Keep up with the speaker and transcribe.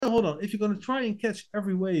hold on. If you're gonna try and catch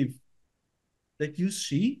every wave that you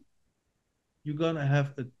see, you're gonna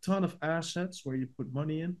have a ton of assets where you put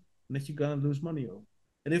money in, and that you're gonna lose money on.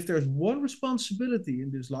 And if there's one responsibility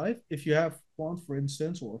in this life, if you have one, for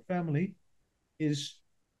instance, or a family, is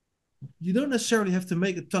you don't necessarily have to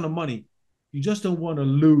make a ton of money. You just don't want to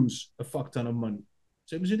lose a fuck ton of money.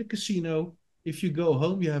 Same as in a casino. If you go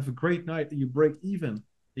home, you have a great night and you break even, and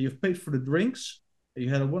you've paid for the drinks, and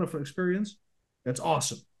you had a wonderful experience, that's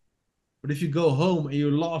awesome. But if you go home and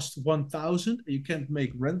you lost 1,000 and you can't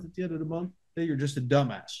make rent at the end of the month, then you're just a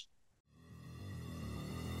dumbass.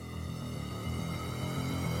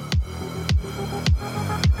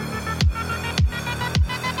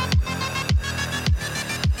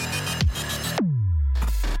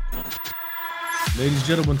 Ladies and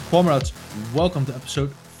gentlemen, comrades, welcome to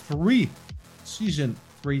episode 3, season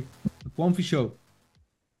 3, the Quamfi Show.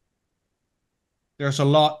 There's a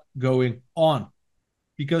lot going on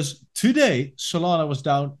because today Solana was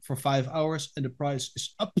down for 5 hours and the price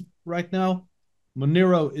is up right now.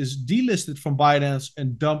 Monero is delisted from Binance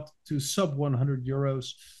and dumped to sub 100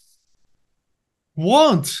 euros.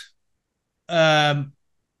 Quant has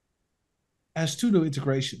 2 new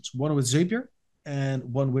integrations, one with Zapier and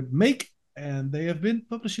one with Make. And they have been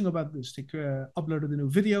publishing about this. They uploaded a new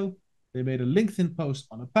video. They made a LinkedIn post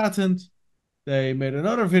on a patent. They made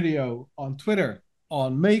another video on Twitter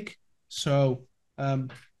on Make. So those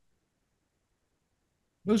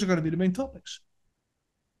are going to be the main topics.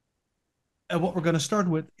 And what we're going to start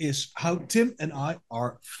with is how Tim and I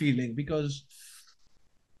are feeling. Because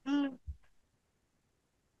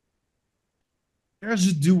there's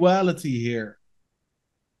a duality here.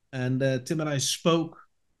 And Tim and I spoke.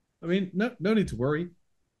 I mean, no need to worry.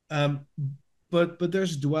 But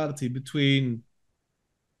there's a duality between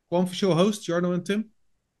Quamfi Show host Jarno and Tim.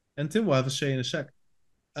 And Tim will have a say in a sec.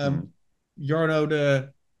 Jarno,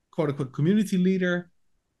 the quote-unquote community leader.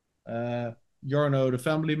 Jarno, the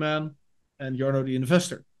family man. And Jarno, the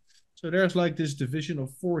investor. So there's like this division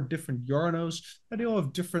of 4 different Jarnos. And they all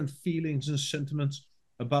have different feelings and sentiments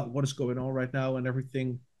about what is going on right now. And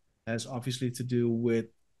everything has obviously to do with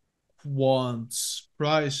Quant's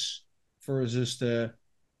price versus the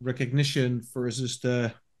recognition versus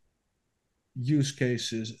the use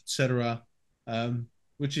cases, etc.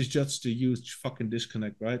 Which is just a huge fucking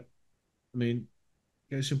disconnect, right? I mean,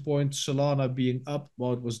 case in point, Solana being up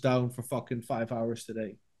while it was down for fucking 5 hours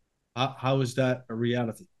today. How is that a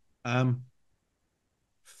reality?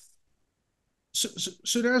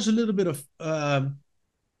 So there's a little bit of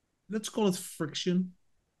let's call it friction,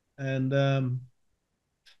 and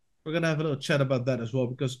we're gonna have a little chat about that as well,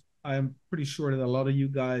 because I'm pretty sure that a lot of you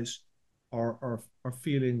guys are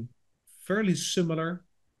feeling fairly similar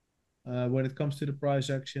when it comes to the price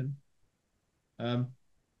action.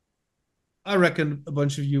 I reckon a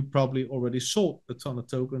bunch of you probably already sold a ton of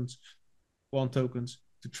tokens, Quant tokens,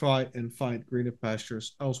 to try and find greener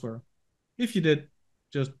pastures elsewhere. If you did,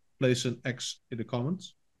 just place an X in the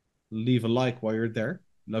comments, leave a like while you're there,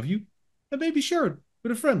 love you, and maybe share it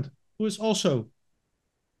with a friend who is also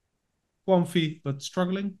Quamfi but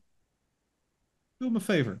struggling. Do him a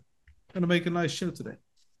favor. I'm gonna make a nice show today.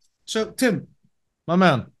 So Tim, my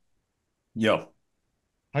man. Yeah.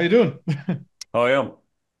 How you doing? How I am.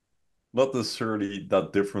 Not necessarily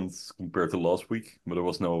that different compared to last week, but there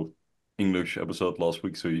was no English episode last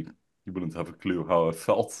week, so you wouldn't have a clue how I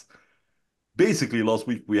felt. Basically, last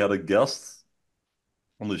week we had a guest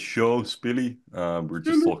on the show, Spilly. We were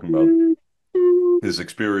just talking about his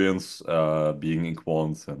experience being in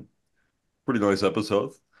Quant, and pretty nice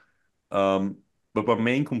episode. But my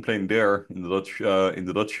main complaint there in the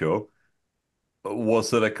Dutch show was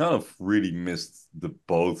that I kind of really missed the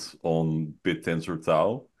boat on BitTensor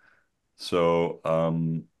Tau. So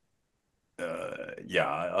yeah,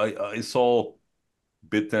 I saw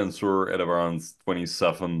BitTensor at around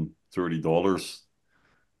 $27-30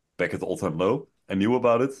 back at the all-time low. I knew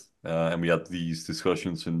about it, and we had these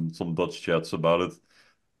discussions in some Dutch chats about it.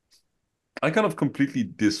 I kind of completely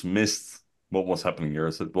dismissed what was happening here.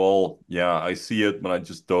 I said, well, yeah, I see it, but I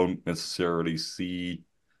just don't necessarily see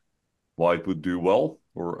why it would do well.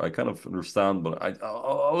 Or I kind of understand, but I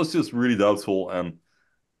was just really doubtful. And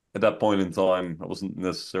at that point in time, I wasn't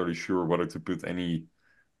necessarily sure whether to put any,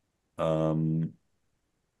 kind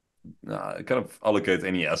of allocate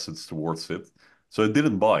any assets towards it. So I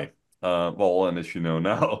didn't buy. Well, and as you know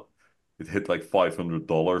now, it hit like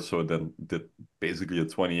 $500, so it then did basically a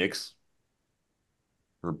 20x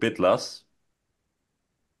or a bit less.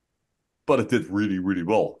 But it did really, really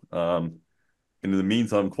well. And in the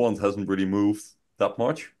meantime, Quant hasn't really moved that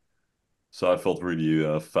much. So I felt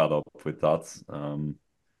really fed up with that.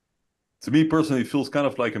 To me personally, it feels kind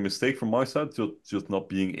of like a mistake from my side, just not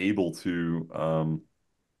being able to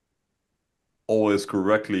always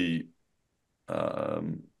correctly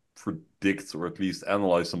um, predict or at least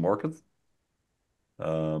analyze the market.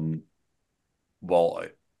 Um, well,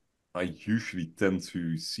 I usually tend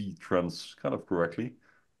to see trends kind of correctly,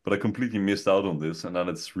 but I completely missed out on this, and then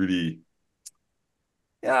it's really,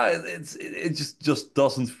 yeah, it just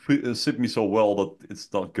doesn't sit me so well that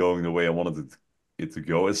it's not going the way I wanted it to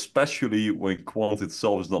go, especially when quant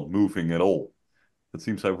itself is not moving at all. It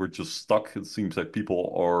seems like we're just stuck. It seems like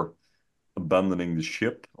people are abandoning the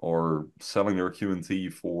ship or selling their QNT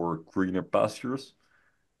for greener pastures,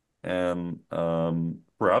 and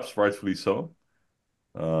perhaps rightfully so.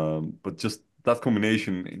 But just that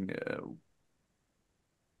combination,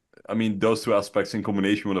 I mean, those two aspects in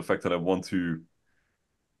combination with the fact that I want to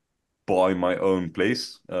buy my own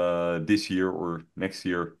place this year or next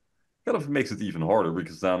year kind of makes it even harder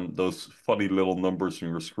because then those funny little numbers on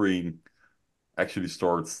your screen actually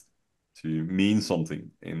start to mean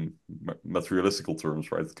something in materialistical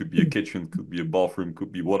terms, right? It could be a kitchen, could be a bathroom,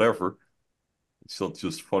 could be whatever. It's not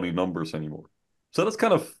just funny numbers anymore. So that's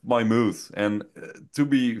kind of my mood. And to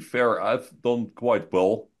be fair, I've done quite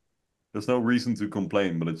well. There's no reason to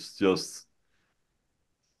complain, but it's just,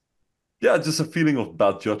 yeah, just a feeling of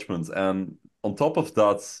bad judgment. And on top of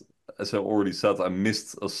that, as I already said, I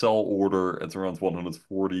missed a sell order at around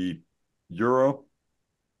 140 euro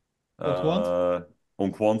For quant? uh,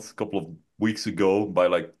 on Quant a couple of weeks ago by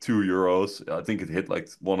like 2 euros. I think it hit like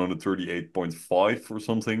 138.5 or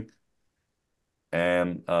something.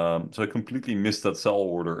 And so I completely missed that sell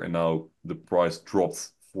order, and now the price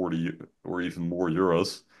dropped 40 or even more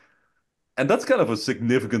euros. And that's kind of a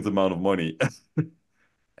significant amount of money.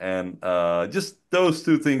 And just those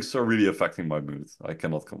two things are really affecting my mood. I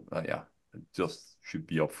cannot yeah, I just should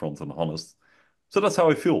be upfront and honest. So that's how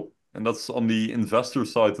I feel. And that's on the investor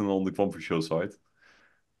side and on the comfort show side.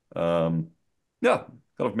 Um, yeah,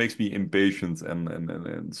 kind of makes me impatient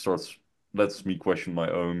and starts lets me question my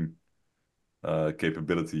own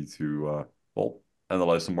capability to well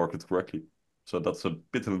analyze the market correctly. So that's a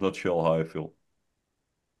bit in a nutshell how I feel.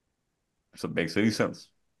 If that makes any sense.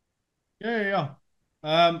 Yeah, yeah,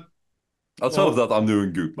 Outside of well, that, I'm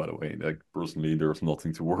doing good, by the way. Like personally, there's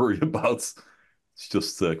nothing to worry about. It's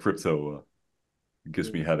just crypto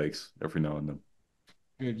gives me good, headaches every now and then.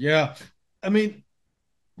 good. Yeah. I mean,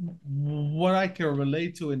 what I can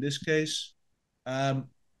relate to in this case, um,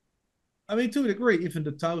 I mean, to a degree, even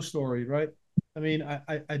the Tao story, right? I mean,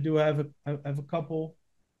 I do have I have a couple.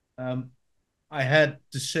 Um, I had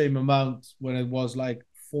the same amount when it was like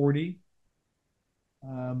 40.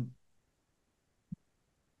 Um,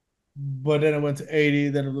 but then I went to 80,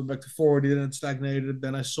 then it went back to 40, then it stagnated,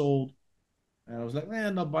 then I sold. And I was like,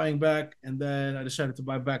 man, not buying back. And then I decided to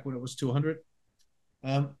buy back when it was 200.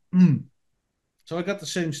 Um, so I got the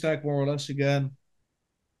same stack more or less again,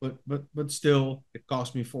 but still, it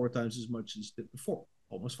cost me 4 times as much as it did before,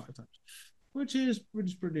 almost 5 times, which is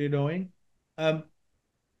pretty annoying. Um,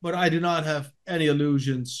 but I do not have any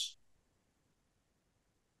illusions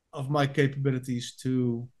of my capabilities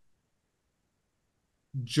to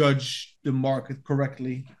judge the market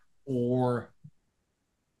correctly or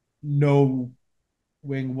knowing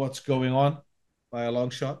what's going on by a long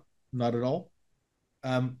shot. Not at all.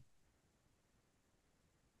 Um,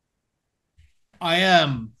 I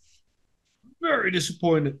am very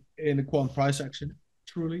disappointed in the quant price action.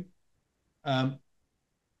 Truly, um,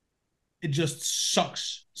 it just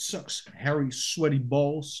sucks hairy, sweaty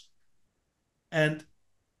balls, and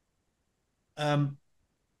um,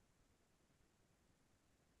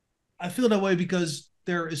 I feel that way because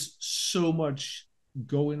there is so much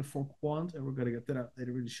going for quant, and we're gonna get to that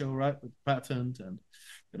later in the show, right? With patent and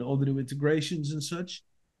all the new integrations and such.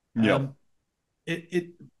 Yeah,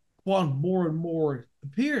 It quant more and more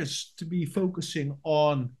appears to be focusing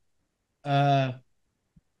on uh,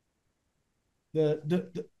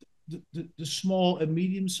 the small and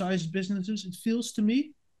medium sized businesses. It feels to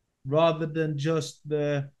me, rather than just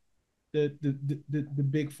the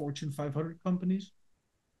big Fortune 500 companies.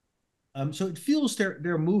 So it feels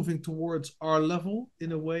they're moving towards our level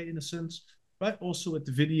in a way, in a sense, right? Also with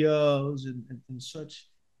the videos and such.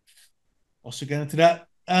 Also get into that.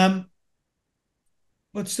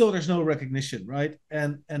 But still, there's no recognition, right?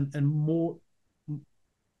 And more,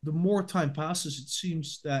 the more time passes, it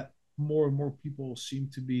seems that more and more people seem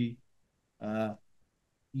to be uh,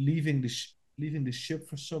 leaving the ship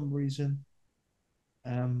for some reason.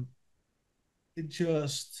 Um, it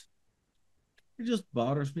just it just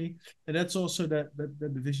bothers me, and that's also that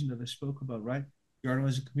division that I spoke about, right? Yarno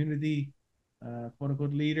as a community, quote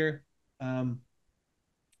unquote leader. Um,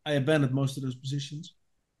 I abandoned most of those positions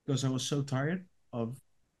because I was so tired of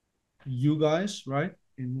you guys, right?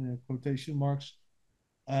 In quotation marks,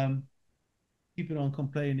 um, keeping on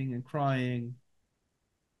complaining and crying.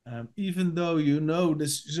 Even though you know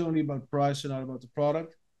this is only about price and not about the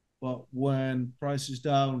product, but when price is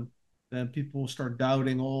down, then people start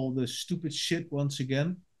doubting all the stupid shit once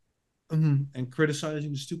again, and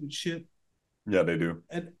criticizing the stupid shit. Yeah, they do.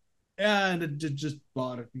 And yeah, and it just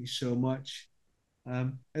bothered me so much.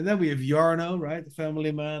 And then we have Yarno, right, the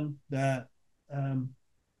family man that um,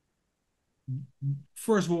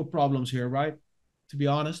 first world problems here, right? To be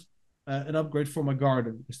honest, an upgrade for my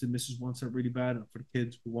garden because the missus wants that really bad, and for the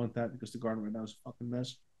kids we want that because the garden right now is a fucking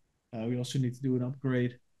mess. We also need to do an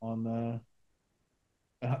upgrade on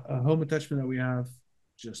a home attachment that we have,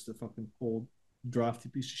 just a fucking cold, drafty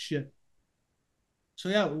piece of shit. So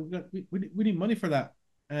yeah, we need money for that,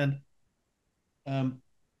 and um,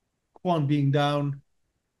 Quan being down,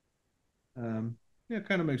 yeah,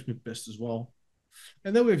 kind of makes me pissed as well.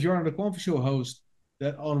 And then we have Jordan, the Conference Show host,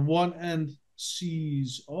 that on one end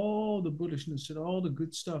sees all the bullishness and all the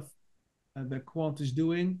good stuff that Quant is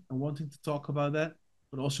doing and wanting to talk about that,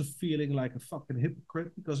 but also feeling like a fucking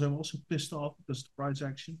hypocrite because I'm also pissed off because of the price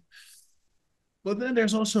action. But then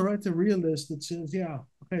there's also right the realist that says, yeah,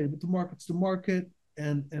 okay, but the market's the market,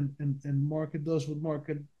 and market does what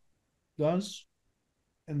market does,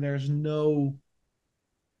 and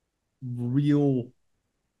real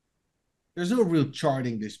there's no real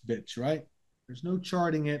charting this bitch, right? There's no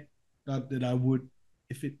charting it. Not that I would,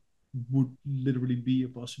 if it would literally be a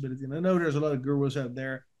possibility. And I know there's a lot of gurus out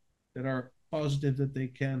there that are positive that they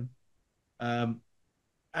can um,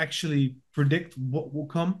 actually predict what will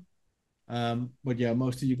come. But yeah,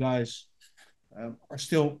 most of you guys are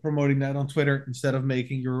still promoting that on Twitter instead of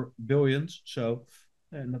making your billions. So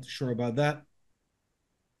not sure about that.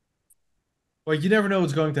 But you never know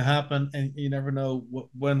what's going to happen, and you never know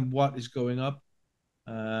when what is going up.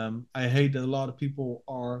 I hate that a lot of people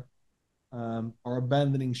are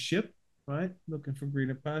abandoning ship, right? Looking for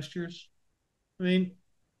greener pastures. I mean,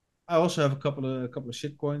 I also have a couple of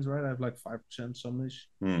shit coins, right? I have like 5% somish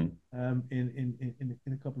Hmm.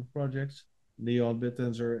 in a couple of projects, Neon,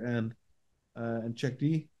 Bittensor, and Check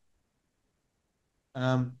D.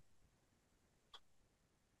 Um,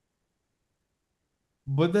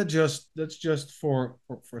 but that's just for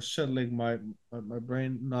settling my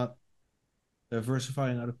brain, not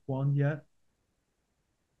diversifying out of quant yet.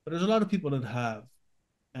 But there's a lot of people that have,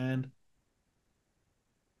 and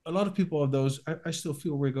a lot of people of those I still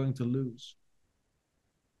feel we're going to lose.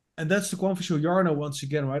 And that's the controversial Yarno once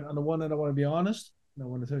again, right? On the one hand, I want to be honest, and I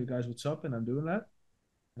want to tell you guys what's up, and I'm doing that,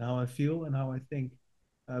 and how I feel, and how I think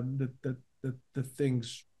that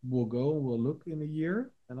things will look in a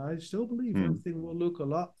year, and I still believe Hmm. everything will look a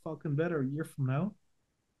lot fucking better a year from now.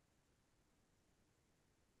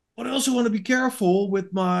 But I also want to be careful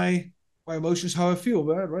with my emotions, how I feel,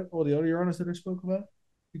 right? Right, all the other Yarnos that I spoke about,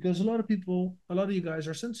 because a lot of you guys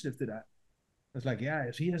are sensitive to that. It's like, yeah,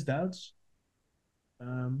 if he has doubts,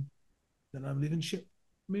 um, then I'm leaving shit.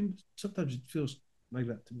 I mean, sometimes it feels like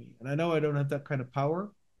that to me. And I know I don't have that kind of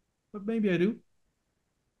power, but maybe I do.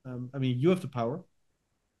 I mean, you have the power,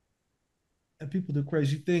 and people do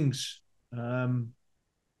crazy things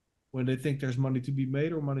when they think there's money to be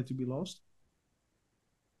made or money to be lost.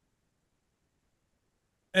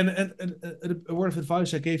 And a word of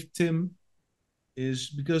advice I gave Tim is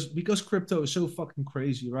because crypto is so fucking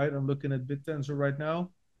crazy, right? I'm looking at BitTensor right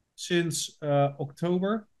now. Since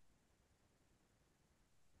October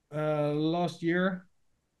last year,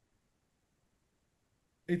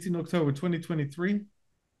 18 October 2023,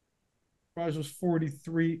 price was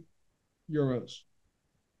 43 euros.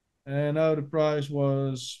 And now the price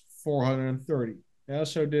was 430. Yeah,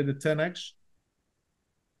 so did a 10x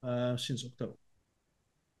since October.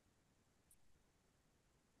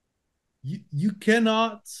 You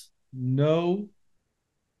cannot know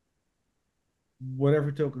what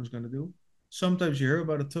every token is going to do. Sometimes you hear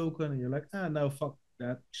about a token and you're like, no, fuck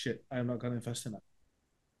that shit. I'm not going to invest in that.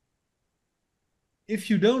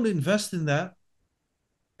 If you don't invest in that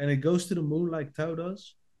and it goes to the moon like Tau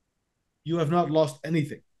does, you have not lost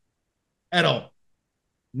anything at all.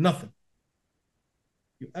 Nothing.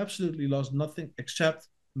 You absolutely lost nothing except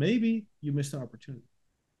maybe you missed an opportunity.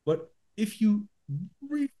 But if you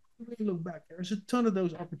really, really look back, there's a ton of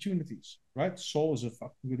those opportunities, right? Sol is a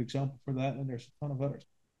fucking good example for that, and there's a ton of others.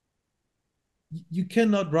 You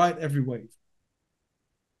cannot ride every wave,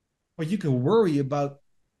 but you can worry about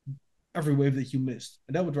every wave that you missed,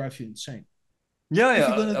 and that would drive you insane. Yeah, If you're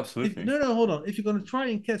yeah, gonna, if absolutely. no, no, hold on. If you're gonna try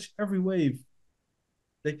and catch every wave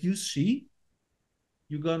that you see,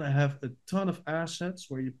 you're gonna have a ton of assets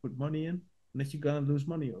where you put money in, and that you're gonna lose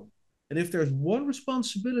money on. And if there's one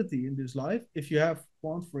responsibility in this life, if you have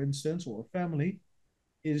one, for instance, or a family,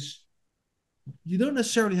 is you don't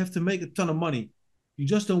necessarily have to make a ton of money. You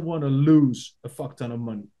just don't want to lose a fuck ton of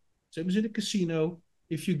money. Same as in a casino.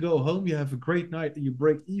 If you go home, you have a great night and you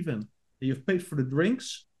break even, and you've paid for the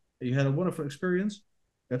drinks, and you had a wonderful experience,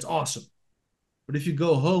 that's awesome. But if you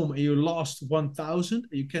go home and you lost 1,000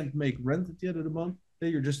 and you can't make rent at the end of the month,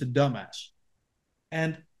 then you're just a dumbass.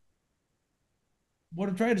 And what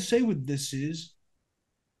I'm trying to say with this is,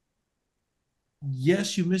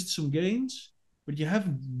 yes, you missed some gains, but you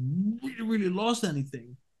haven't really, really lost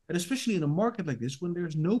anything. And especially in a market like this, when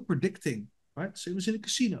there's no predicting, right? Same as in a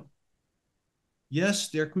casino. Yes,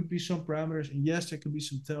 there could be some parameters, and yes, there could be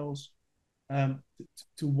some tells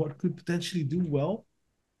to what could potentially do well.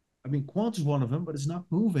 I mean, quant is one of them, but it's not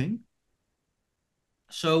moving.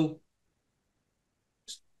 So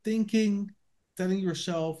thinking, telling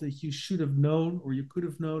yourself that you should have known, or you could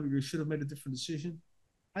have known, or you should have made a different decision,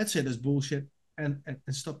 I'd say that's bullshit, and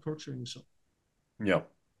stop torturing yourself. Yeah.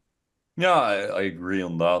 Yeah, I agree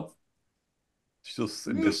on that. It's just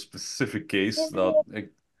in this specific case that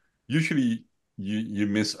like, usually you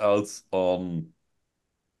miss out on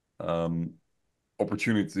um,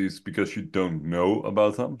 opportunities because you don't know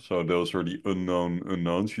about them. So those are the unknown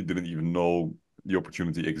unknowns. You didn't even know the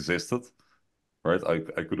opportunity existed, right?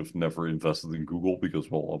 I could have never invested in Google because,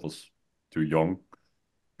 well, I was too young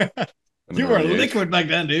at an You were early age. liquid back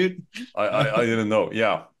then, dude. I didn't know.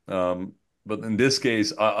 Yeah. But in this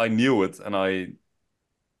case, I knew it and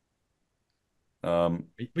um,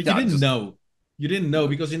 But you yeah, didn't just know. You didn't know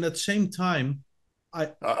because in that same time,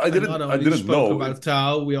 I I not I only didn't spoke know about it.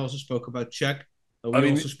 Tau, we also spoke about Check, I we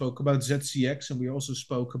also mean, spoke about ZCX, and we also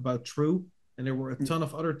spoke about True, and there were a ton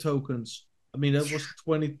of other tokens. I mean, that was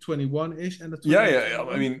 2021 ish, and the yeah, yeah, yeah.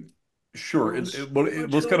 I 2021. mean, sure. There was But pretty it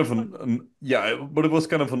much was no kind of money. yeah, but it was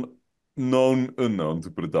kind of an known unknown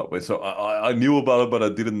to put it that way. So I knew about it, but I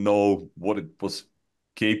didn't know what it was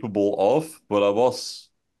capable of. But I was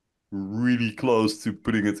really close to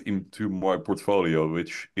putting it into my portfolio,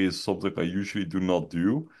 which is something I usually do not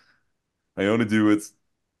do. I only do it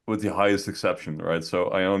with the highest exception, right? So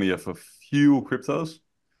I only have a few cryptos,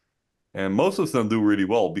 and most of them do really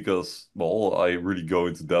well because, well, I really go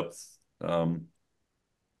into depth.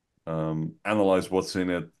 Analyze what's in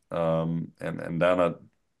it, and then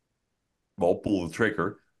well, pull the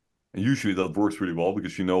trigger. And usually that works really well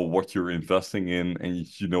because you know what you're investing in and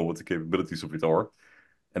you know what the capabilities of it are.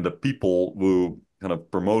 And the people who kind of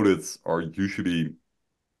promote it are usually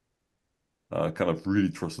kind of really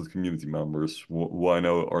trusted community members who I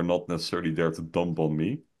know are not necessarily there to dump on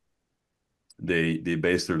me. They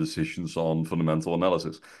base their decisions on fundamental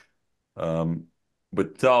analysis. Um,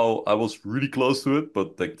 but Tao, I was really close to it,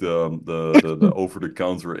 but like the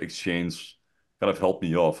over-the-counter exchange kind of helped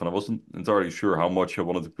me off, and I wasn't entirely sure how much I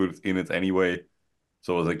wanted to put in it anyway.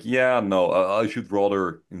 So I was like, yeah, no, I should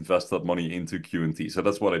rather invest that money into Q&T. So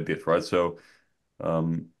that's what I did, right? So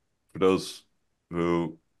for those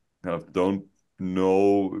who kind of don't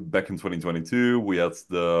know, back in 2022, we had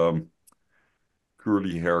the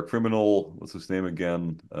curly hair criminal. What's his name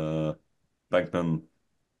again? Bankman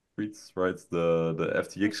Frieds, right? The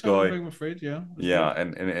FTX Simon guy. Bankman-Fried, yeah, that's Yeah, right.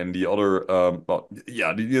 and the other, well,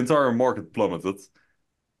 yeah, the entire market plummeted.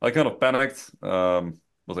 I kind of panicked.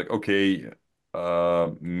 Was like, okay,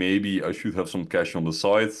 maybe I should have some cash on the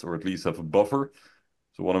side or at least have a buffer.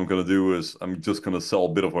 So what I'm gonna do is I'm just gonna sell a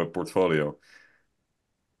bit of my portfolio.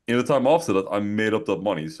 In the time after that, I made up that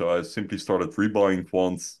money. So I simply started rebuying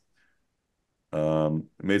quants,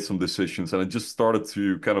 made some decisions, and I just started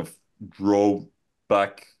to kind of grow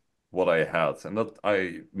back what I had. And that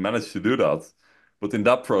I managed to do that. But in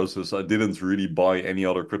that process, I didn't really buy any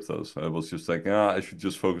other cryptos. I was just like, I should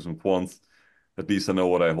just focus on quant. At least I know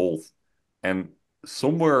what I hold. And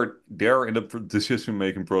somewhere there in the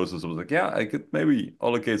decision-making process, I was like, yeah, I could maybe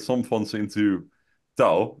allocate some funds into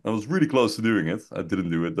Tau. I was really close to doing it. I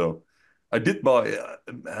didn't do it though. I did buy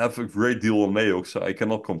have a great deal on Neox, so I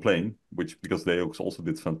cannot complain. Which because Neox also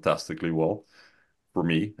did fantastically well for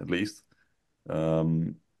me, at least.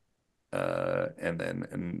 Um, and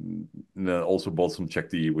then also bought some Check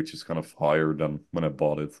D, which is kind of higher than when I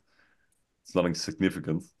bought it. It's nothing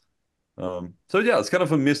significant. So yeah, it's kind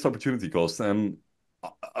of a missed opportunity cost, and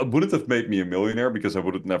I wouldn't have made me a millionaire because I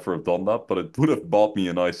would have never have done that, but it would have bought me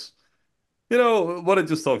a nice. You know, what I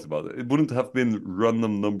just talked about, it wouldn't have been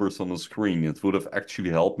random numbers on the screen. It would have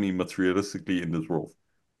actually helped me materialistically in this world.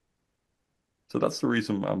 So that's the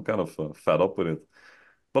reason I'm kind of fed up with it.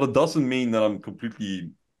 But it doesn't mean that I'm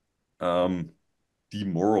completely um,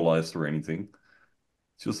 demoralized or anything.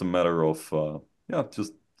 It's just a matter of yeah,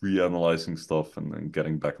 just reanalyzing stuff and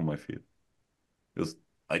getting back on my feet. Because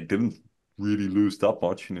I didn't really lose that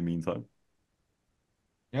much in the meantime.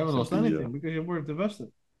 You haven't lost Simply, anything because you weren't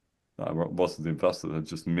invested. wasn't invested. I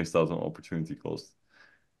just missed out on opportunity cost.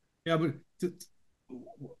 Yeah, but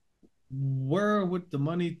where would the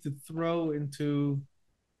money to throw into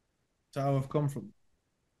to how I've come from?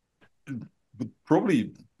 Would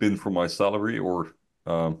probably been for my salary or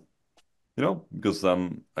because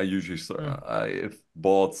then I usually start, Yeah, I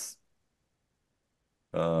bought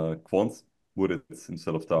quant with it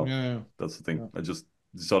instead of Tau. yeah, That's the thing. yeah. I just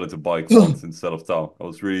decided to buy Yeah. quant instead of Tau. I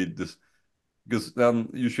was really this because then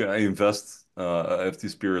usually I invest. I have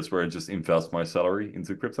these periods where I just invest my salary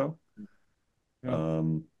into crypto. Yeah.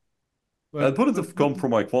 Um, it But wouldn't but have but come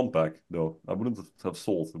from my quant back though. I wouldn't have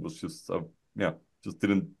sold. It was just yeah, just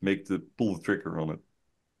didn't make the pull the trigger on it.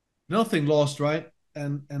 nothing lost, right?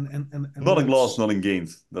 And Nothing lost, that's nothing gained.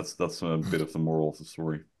 That's a bit of the moral of the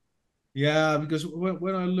story. yeah, because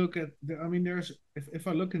when I look at I mean there's if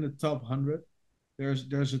I look in the top 100,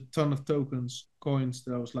 there's a ton of tokens, coins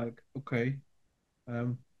that I was like, okay.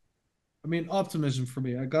 Um I mean optimism for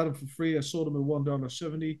me. I got them for free. I sold them at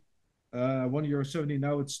 $1.70, €1.70.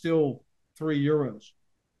 Now it's still €3.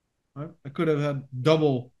 Right? I could have had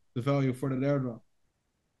double the value for that airdrop.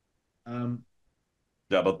 Um,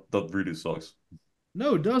 Yeah, that really sucks.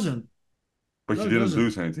 no, it doesn't. But No, you it didn't doesn't.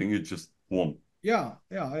 lose anything. You just won. Yeah.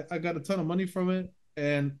 I got a ton of money from it,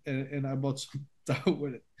 and I bought some doubt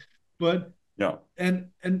with it. But Yeah, and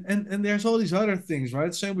there's all these other things,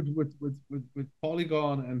 right? Same with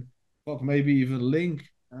Polygon and fuck maybe even Link,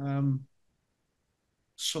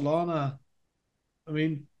 Solana. I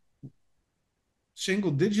mean,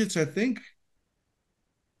 single digits, I think.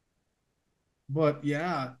 But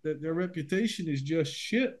yeah, their reputation is just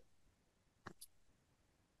shit.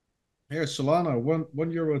 Here, Solana,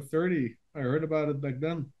 €1.30. I heard about it back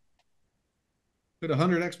then. Could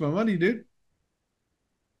 100x my money, dude.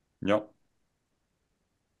 yeah.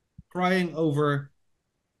 Crying over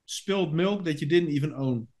spilled milk that you didn't even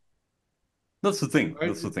own. That's the thing. Right?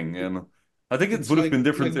 That's the thing. And I think it It's would have been like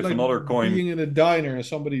different if like another coin. being in a diner and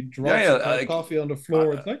somebody Yeah, drops yeah. a cup of coffee on the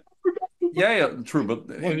floor. I, It's like yeah, yeah. True, but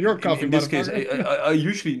it wasn't your coffee, in this case, motherfucker. I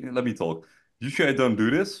usually let me talk. Usually, I don't do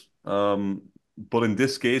this. But in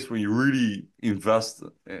this case, when you really invest,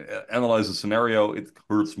 analyze a scenario, it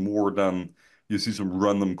hurts more than you see some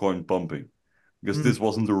random coin pumping. Because this Mm.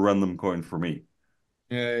 wasn't a random coin for me.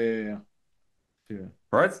 Yeah. Yeah.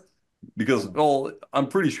 Right? Because, Yeah. well, I'm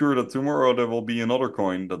pretty sure that tomorrow there will be another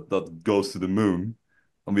coin that goes to the moon,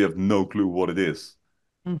 and we have no clue what it is.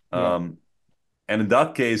 Yeah. Um, and in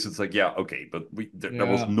that case, it's like, yeah, okay, but there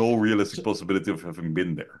was Yeah. no realistic So, possibility of having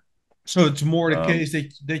been there. so it's more the Um, case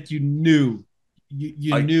that you knew,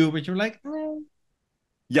 you I, knew, but you're like, oh,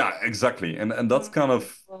 yeah, exactly, and that's kind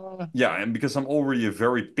of, yeah, and because I'm already a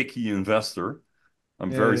very picky investor,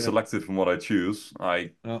 I'm very yeah. selective in what I choose.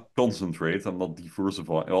 I Yeah. concentrate. I'm not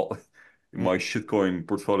diversified. Well, in Yeah. my shitcoin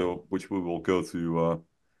portfolio, which we will go to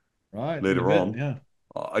Right. In a later bit. on. Yeah.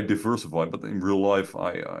 I diversify, but in real life,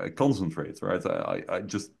 I concentrate, right? I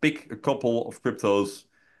just pick a couple of cryptos,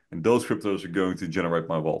 and those cryptos are going to generate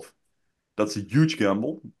my wealth. That's a huge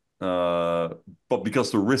gamble, uh, but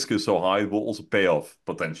because the risk is so high, it will also pay off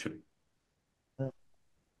potentially.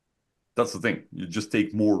 That's the thing. You just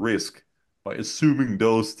take more risk by assuming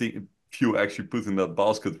those few actually put in that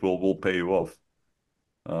basket will pay you off.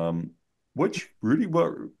 Um, which really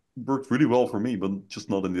worked really well for me, but just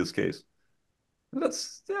not in this case.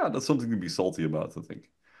 That's something to be salty about, I think.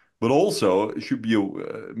 But also, it should be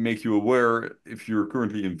make you aware if you're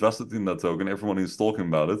currently invested in that token, everyone is talking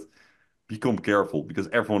about it. Become careful because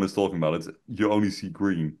everyone is talking about it. You only see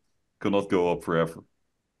green, cannot go up forever.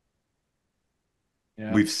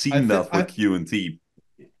 Yeah. We've I seen think that with Q and T.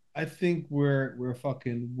 I think we're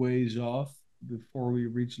fucking ways off before we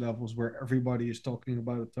reach levels where everybody is talking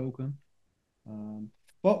about a token. Um,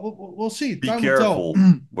 but we'll see. Be Time will tell. careful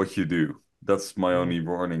what you do. That's my Yeah. only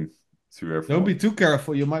warning to Don't be everyone. too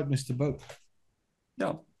careful. You might miss the boat.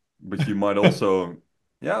 Yeah, but you might also,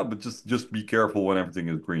 yeah, but just be careful when everything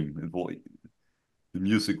is green. The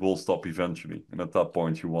music will stop eventually, and at that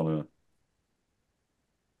point, you want to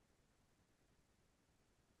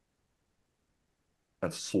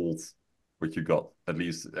have sold what you got. At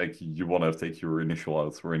least, like, you want to have take your initial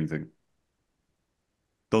out or anything.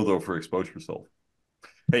 Don't overexpose yourself.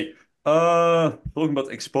 Hey, talking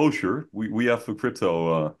about exposure, we have a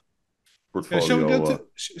crypto Yeah. Shall we go portfolio. to?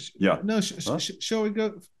 Yeah, No. huh? Shall we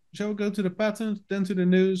go? Shall we go to the patent, then to the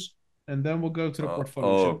news, and then we'll go to the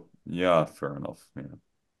portfolio ship? Oh, yeah, fair enough. Yeah,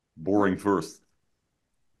 boring first.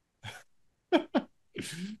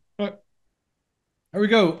 Right, here we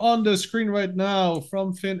go. On the screen right now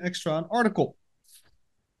from Fin Extra, an article.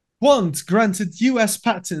 Quant granted US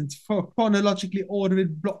patent for chronologically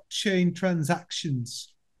ordered blockchain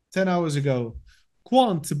transactions 10 hours ago.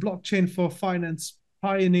 Quant, a blockchain for finance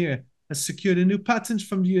pioneer, has secured a new patent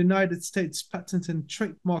from the United States Patent and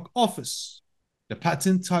Trademark Office. The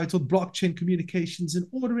patent, titled Blockchain Communications in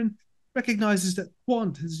Ordering, recognizes that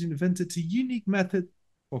Quant has invented a unique method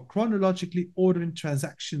for chronologically ordering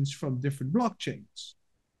transactions from different blockchains.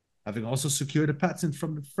 Having also secured a patent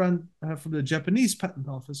from the Japanese Patent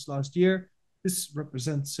Office last year, this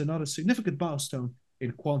represents another significant milestone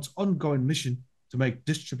in Quant's ongoing mission to make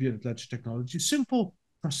distributed ledger technology simple,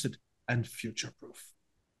 trusted, and future-proof.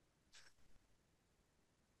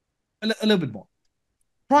 A little bit more.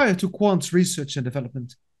 Prior to Quant's research and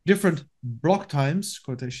development, different block times,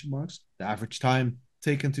 quotation marks, the average time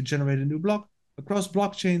taken to generate a new block, across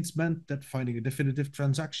blockchains meant that finding a definitive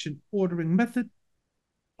transaction ordering method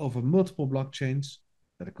over multiple blockchains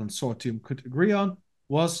that a consortium could agree on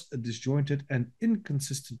was a disjointed and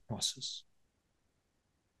inconsistent process.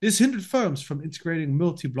 This hindered firms from integrating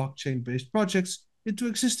multi-blockchain based projects into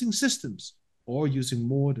existing systems or using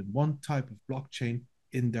more than one type of blockchain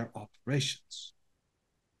in their operations.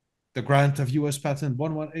 The grant of US Patent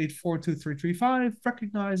 1184235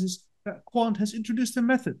 recognizes that Quant has introduced a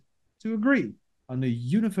method to agree on a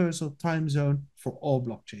universal time zone for all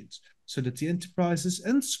blockchains, so that the enterprises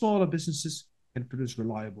and smaller businesses can produce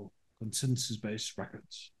reliable, consensus-based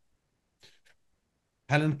records.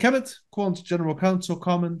 Helen Kemet, Quant's general counsel,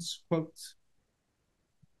 comments, quote,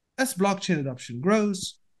 as blockchain adoption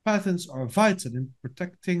grows, patents are vital in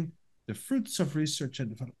protecting the fruits of research and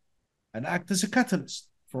development and act as a catalyst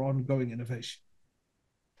for ongoing innovation.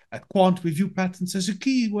 At Quant, we view patents as a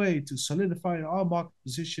key way to solidify our market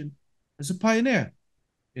position as a pioneer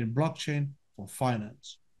in blockchain for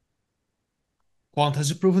finance. Quant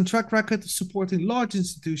has a proven track record of supporting large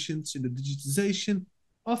institutions in the digitization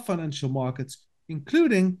of financial markets,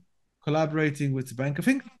 including collaborating with the Bank of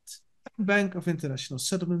England and Bank of International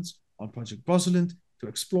Settlements on Project Rosalind to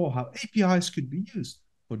explore how APIs could be used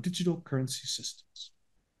for digital currency systems.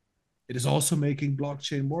 It is also making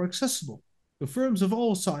blockchain more accessible to firms of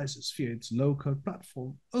all sizes via its low-code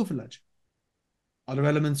platform, Overledger. Other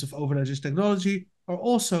elements of Overledger's technology are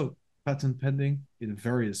also patent pending in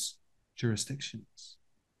various jurisdictions.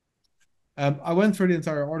 I went through the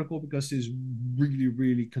entire article because this really,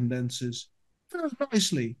 really condenses very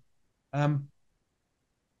nicely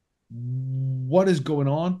what is going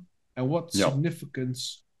on and what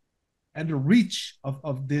significance and the reach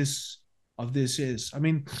of this is. I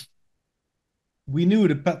mean, we knew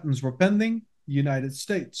the patents were pending. The United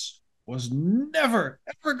States was never,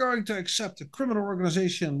 ever going to accept a criminal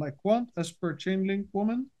organization like Quant, as per Chainlink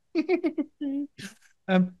Woman.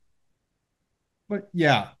 But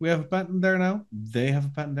yeah, we have a patent there now. They have a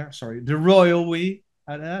patent there. Sorry, the royal we,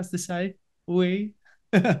 as to say, we.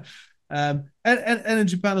 And in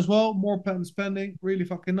Japan as well, more patents pending. Really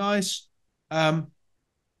fucking nice.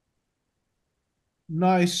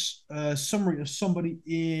 Nice summary of somebody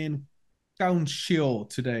in Council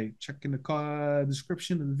today. Check in the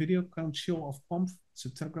description of the video. Council of Pomp. It's a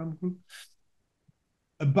Telegram group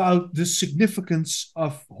about the significance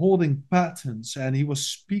of holding patents, and he was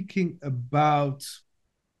speaking about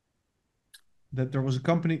that there was a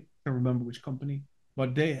company, I can't remember which company,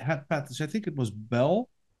 but they had patents. I think it was Bell.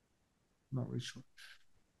 I'm not really sure.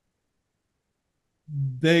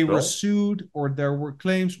 They were sued, or there were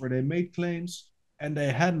claims, or they made claims, and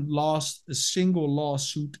they hadn't lost a single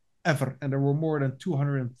lawsuit ever. And there were more than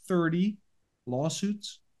 230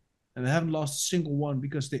 lawsuits, and they haven't lost a single one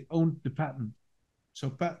because they owned the patent. So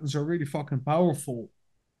patents are really fucking powerful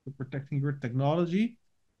for protecting your technology.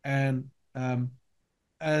 And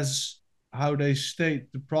as how they state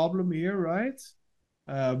the problem here, right?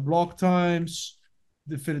 Block times,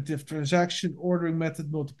 definitive transaction, ordering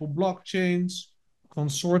method, multiple blockchains,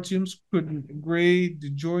 consortiums couldn't agree,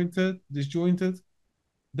 disjointed.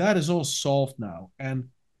 That is all solved now. And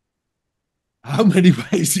how many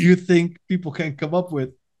ways do you think people can come up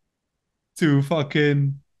with to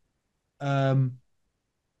fucking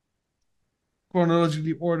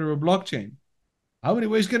chronologically order a blockchain? How many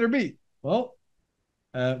ways can there be? Well,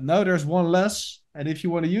 now there's one less, and if you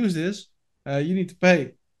want to use this, you need to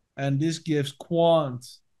pay. And this gives Quant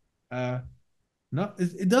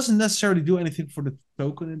it doesn't necessarily do anything for the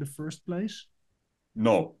token in the first place.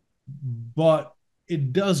 No. But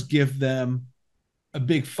it does give them a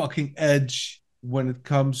big fucking edge when it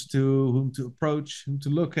comes to whom to approach, whom to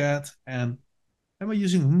look at, and am I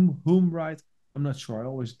using whom right? I'm not sure. I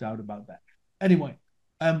always doubt about that. Anyway,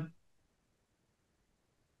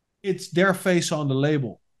 it's their face on the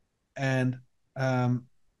label, and um,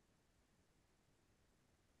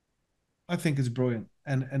 I think it's brilliant,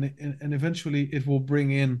 and eventually it will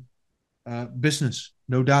bring in business,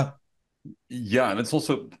 no doubt. Yeah, and it's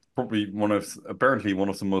also probably apparently one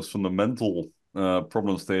of the most fundamental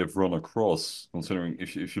problems they have run across. Considering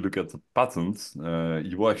if you look at the patent,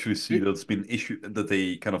 you will actually see that it's been issued that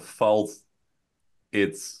they kind of filed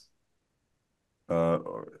it uh,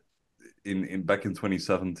 in back in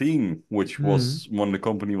 2017, which Mm. was when the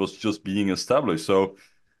company was just being established. So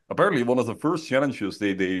apparently, one of the first challenges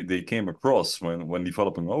they came across when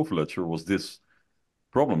developing Overledger was this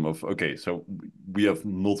problem of okay, so we have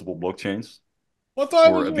multiple blockchains, What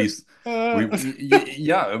time or is at it? least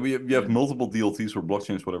we have multiple DLTs or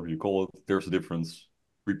blockchains, whatever you call it. There's a difference.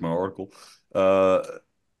 Read my article.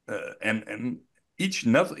 And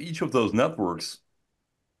each of those networks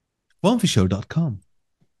OneFishow.com.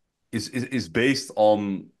 is based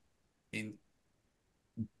on in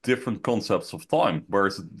different concepts of time. Where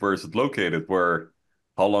is it located? Where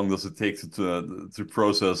how long does it take to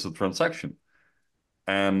process a transaction?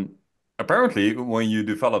 And apparently, when you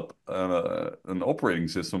develop an operating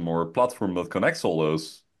system or a platform that connects all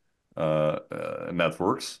those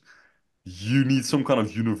networks, you need some kind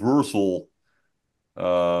of universal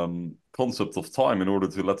concept of time in order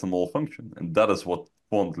to let them all function. And that is what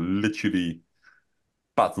Quant literally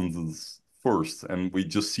patented first. And we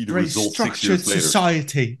just see the Very results six structured years later.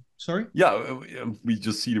 society. Sorry? Yeah, we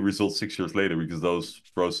just see the results 6 years later because those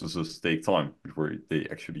processes take time before they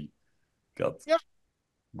actually got Yeah, yeah.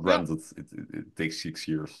 granted. It takes 6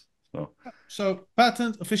 years. So So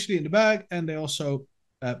patent officially in the bag, and they also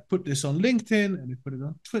put this on LinkedIn and they put it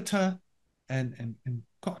on Twitter and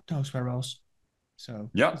God knows where else. So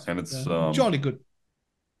yeah, it's and it's jolly good.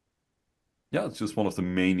 yeah, it's just one of the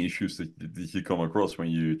main issues that you come across when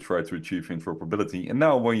you try to achieve interoperability. And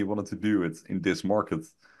now, when you wanted to do it in this market,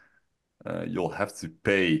 you'll have to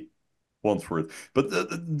pay once for it. But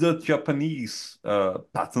the Japanese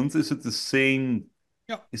patent, is it the same?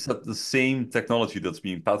 Yeah, Is that the same technology that's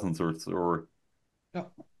being patented, or yeah,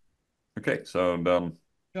 okay? So then,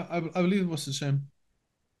 yeah. I believe it was the same.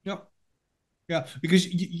 Yeah, yeah. Because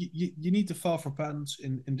you need to file for patents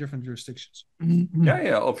in different jurisdictions.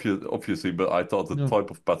 yeah, obviously. But I thought the No.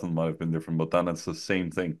 type of patent might have been different. But then it's the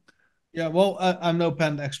same thing. Yeah, well, I'm no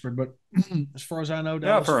patent expert, but as far as I know, that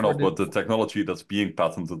Yeah, was fair for enough. the But the for, technology that's being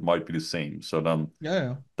patented might be the same. So then yeah,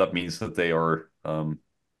 yeah. that means that they are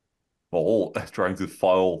well trying to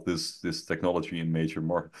file this technology in major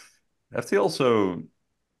market. Have they also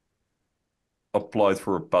applied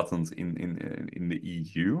for a patent in the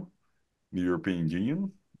EU, the European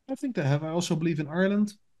Union? I think they have. I also believe in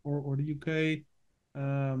Ireland or the UK,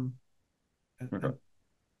 and Okay.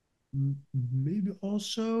 maybe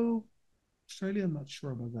also Australia. I'm not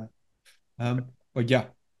sure about that. But yeah,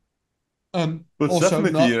 But it's also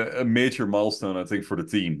definitely not. a major milestone, I think, for the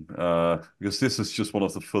team, because this is just one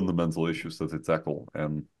of the fundamental issues that they tackle,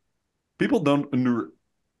 and people don't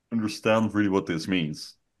understand really what this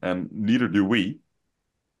means, and neither do we.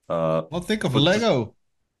 Uh, Well, think of but just Lego.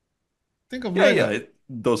 Think of yeah, Lego.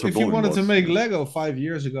 those are If you building wanted to blocks. make Yes. Lego 5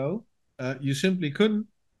 years ago, you simply couldn't.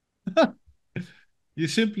 You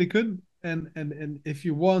simply couldn't. And if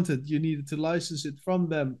you wanted, you needed to license it from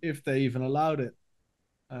them if they even allowed it.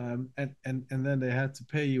 And then they had to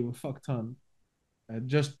pay you a fuck ton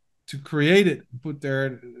just to create it, put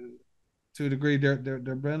their to a degree their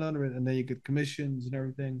brand under it, and then you get commissions and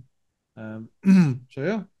everything. So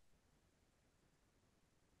yeah,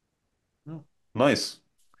 no. Nice.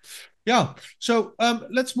 Yeah. So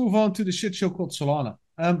let's move on to the shit show called Solana.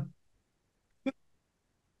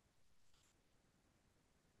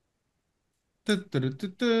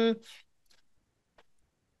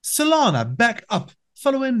 Solana back up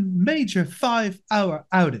following major 5 hour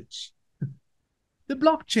outage. The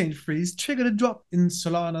blockchain freeze triggered a drop in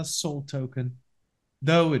Solana's Sol token,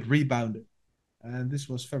 though it rebounded. And this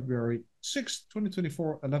was February 6th,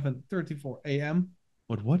 2024, 11:34 a.m.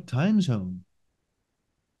 But what time zone?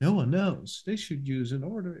 No one knows. They should use an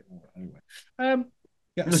order. Anyway.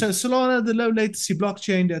 Yeah, so Solana, the low latency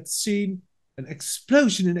blockchain that's seen an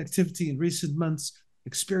explosion in activity in recent months,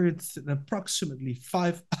 experienced an approximately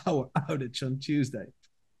 5 hour outage on Tuesday.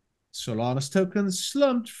 Solana's tokens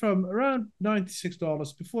slumped from around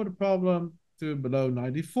 $96 before the problem to below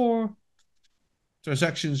 94.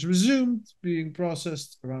 Transactions resumed being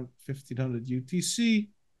processed around 1500 UTC.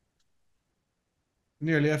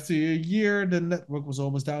 Nearly after a year, the network was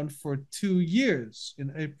almost down for 2 years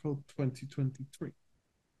in April 2023.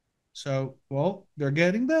 So, well, they're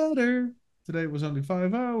getting better. Today was only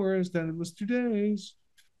 5 hours, then it was 2 days.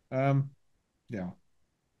 Um, yeah.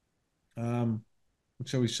 What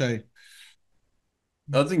shall we say?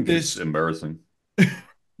 I think it's This, embarrassing.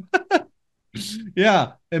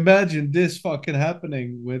 yeah, imagine this fucking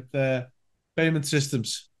happening with payment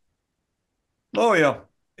systems Oh yeah,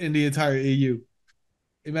 in the entire EU.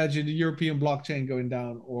 Imagine the European blockchain going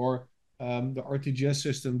down, or the RTGS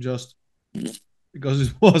system just because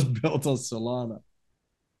it was built on Solana.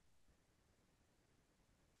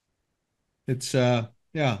 It's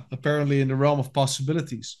yeah, apparently in the realm of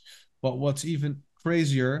possibilities. But what's even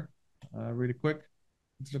crazier, really quick,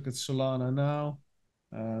 let's look at Solana now.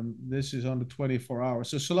 This is on the 24 hours.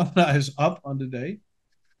 So Solana is up on the day.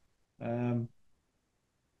 Um,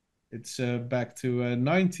 it's back to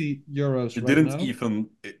 90 euros right now.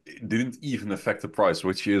 it didn't even affect the price,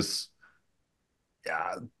 which is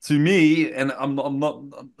yeah, to me, and I'm not,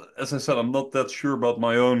 as I said, I'm not that sure about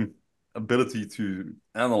my own ability to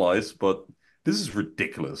analyze, but this is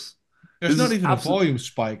ridiculous. There's This not is even a absolute. volume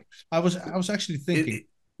spike. I was actually thinking It,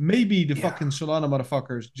 maybe the yeah. fucking Solana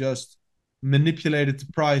motherfuckers just manipulated the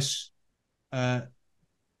price uh,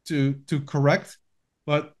 to correct.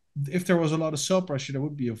 But if there was a lot of sell pressure, there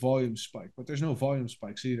would be a volume spike. But there's no volume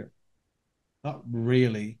spikes either. Not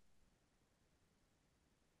really.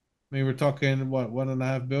 I mean, we're talking what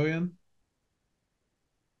 1.5 billion.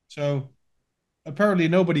 So apparently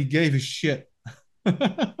nobody gave a shit.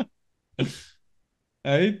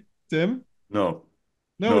 Hey, Tim, No,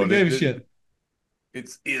 no, nobody gave a shit. it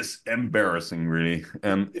is embarrassing, really,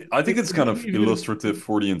 and I think it's It kind didn't of even. illustrative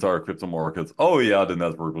for the entire crypto market. Oh yeah, the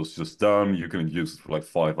network was just down. You couldn't use it for like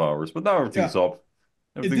 5 hours, but now everything's Yeah, up.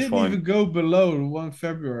 it Everything's didn't fine. even go below 1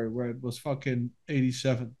 February where it was fucking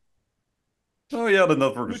 87, Oh yeah, the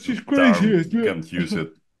network is which is just crazy. down. You can't use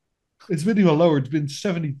it. It's been even lower. It's been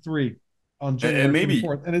 73 on And January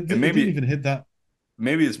maybe 24th, and it, and it didn't maybe even hit that.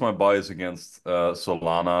 maybe it's my bias against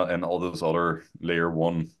Solana and all those other layer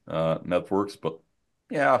one networks, but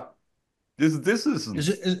yeah, this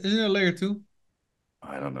isn't. Isn't it a layer two?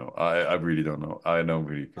 I don't know. I really don't know. I don't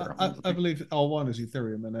really I, care, I, I honestly. believe L1 is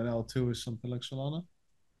Ethereum and then L2 is something like Solana.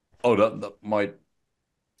 Oh, that might.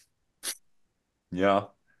 Yeah,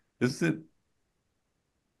 isn't it?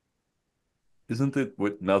 Isn't it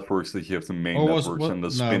with networks that you have the main Or was networks what? and the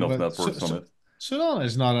No, spin-off but networks on it? Solana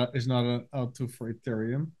is not an L2 for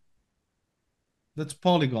Ethereum. That's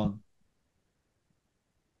Polygon.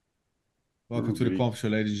 Welcome Ooh, to the really? Quantum Show,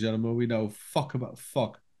 ladies and gentlemen. We know fuck about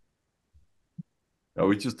fuck. Yeah,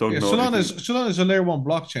 we just don't Yeah, know anything. Solana is a layer one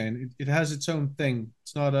blockchain. It has its own thing.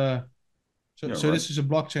 It's not a so Yeah, so right. this is a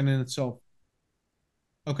blockchain in itself.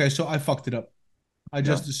 Okay, so I fucked it up. I Yeah,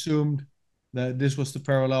 just assumed that this was the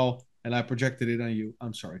parallel and I projected it on you.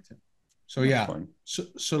 I'm sorry, Tim. So that's yeah, fine.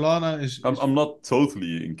 Solana is I'm not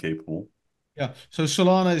totally incapable. yeah. So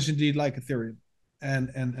Solana is indeed like Ethereum,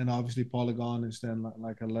 and obviously Polygon is then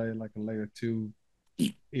like a layer two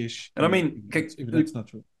ish. And I mean, Even that's not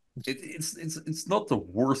true. it's not the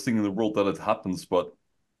worst thing in the world that it happens, but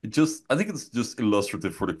I think it's just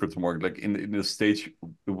illustrative for the crypto market. Like in the stage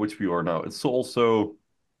in which we are now, it's also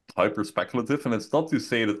hyper speculative, and it's not to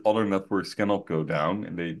say that other networks cannot go down,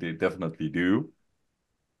 and they definitely do.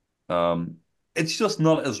 Um, it's just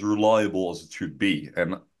not as reliable as it should be,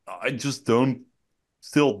 and I just don't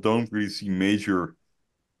really see major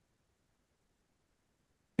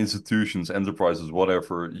institutions, enterprises,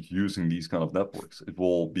 whatever, using these kind of networks. It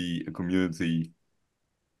will be a community.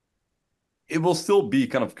 It will still be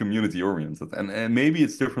kind of community oriented, and maybe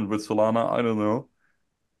it's different with Solana. I don't know.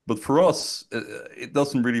 But for us, it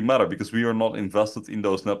doesn't really matter because we are not invested in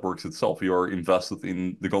those networks itself. We are invested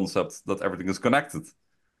in the concept that everything is connected.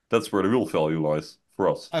 That's where the real value lies for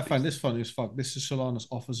us, I at find least. this funny as fuck. This is Solana's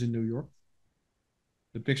office in New York.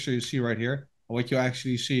 The picture you see right here, what you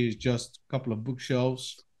actually see is just a couple of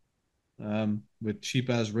bookshelves with cheap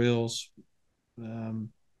ass rails,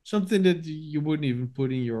 something that you wouldn't even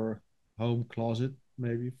put in your home closet,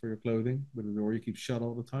 maybe for your clothing, with the door you keep shut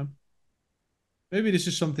all the time. Maybe this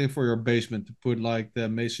is something for your basement to put like the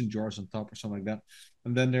mason jars on top or something like that.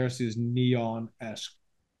 And then there's this neon esque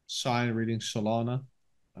sign reading Solana.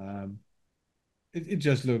 Um, it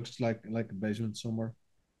just looks like a basement somewhere,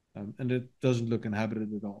 and it doesn't look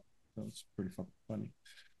inhabited at all. So it's pretty fucking funny.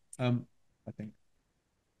 I think.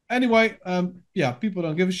 Anyway, yeah, people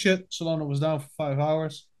don't give a shit. Solana was down for 5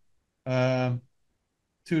 hours. Um,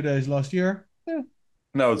 2 days last year. Yeah,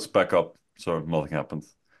 Now it's back up, so nothing happened.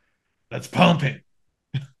 let's pump it.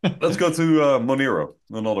 Let's go to Monero,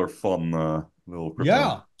 another fun little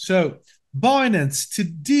crypto. Yeah. So Binance to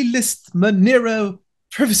delist Monero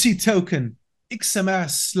privacy token. XMR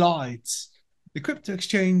slides. The crypto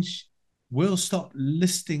exchange will stop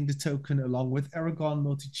listing the token along with Aragon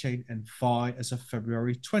Multichain and Vi as of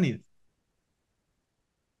February 20th.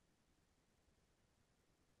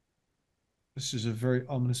 This is a very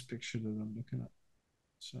ominous picture that I'm looking at.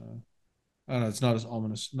 So, oh no, it's not as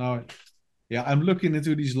ominous. Now, yeah, I'm looking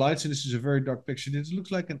into these lights, and this is a very dark picture. This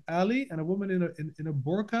looks like an alley and a woman in a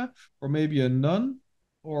burqa, or maybe a nun,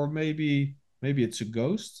 or maybe it's a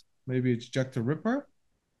ghost. Maybe it's Jack the Ripper.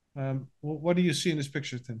 What do you see in this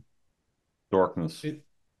picture, Tim? Darkness, It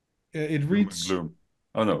doom and reads gloom.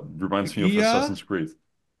 Oh no, reminds me of Ia Assassin's Creed.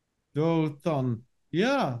 Dotan.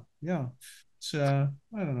 Yeah, yeah. It's I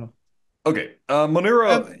don't know. Okay,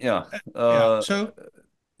 Monero, Um, yeah, yeah. uh, So,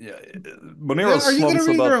 yeah, Monero yeah, are you gonna slumps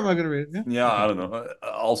read it or about. am I gonna read it? Yeah. Yeah, I Okay. don't know.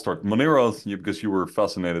 I'll start. Monero, because you were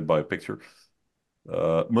fascinated by a picture.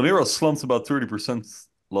 Monero slumped about 30%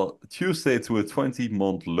 Tuesday to a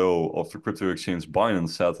 20-month low after crypto exchange Binance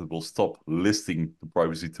said it will stop listing the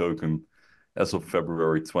privacy token as of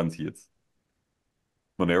February 20th.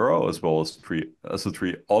 Monero, as well as the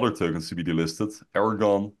three other tokens to be delisted,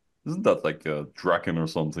 Aragon, isn't that like a dragon or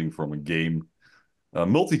something from a game?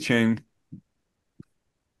 Multi-chain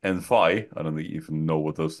and Fi, I don't even know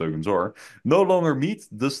what those tokens are, no longer meet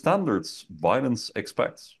the standards Binance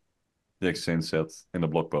expects, the exchange said in a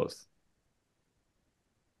blog post.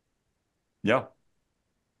 Yeah,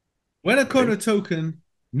 When a okay. Kona token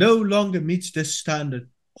no longer meets this standard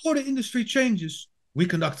or the industry changes, we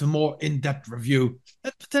conduct a more in-depth review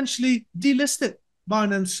and potentially delist it,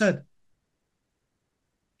 Binance said.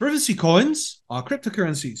 Privacy coins are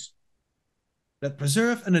cryptocurrencies that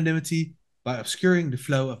preserve anonymity by obscuring the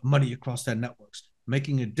flow of money across their networks,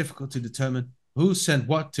 making it difficult to determine who sent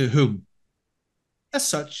what to whom. As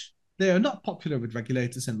such, they are not popular with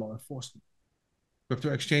regulators and law enforcement.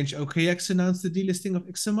 Crypto exchange OKX announced the delisting of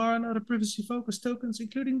XMR and other privacy-focused tokens,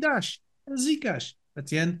 including Dash and Zcash, at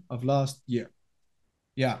the end of last year.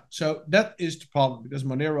 Yeah, so that is the problem because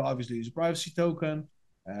Monero obviously is a privacy token,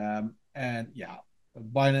 and yeah,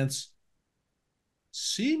 Binance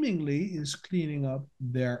seemingly is cleaning up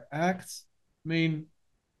their act. I mean,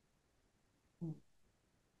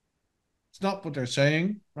 it's not what they're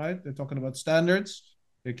saying, right? They're talking about standards.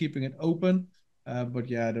 They're keeping it open, but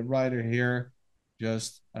yeah, the writer here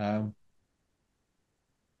just how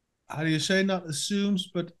do you say not assumes,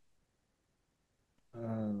 but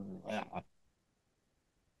yeah,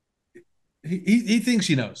 he thinks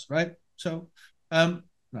he knows, right? So, no,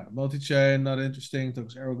 multi-chain not interesting.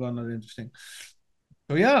 Tokens Aragon not interesting.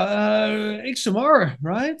 So yeah, XMR,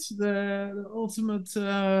 right? The ultimate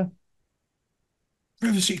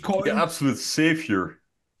privacy The coin. absolute savior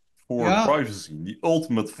for Yeah, privacy, the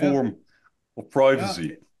ultimate yeah, form of yeah.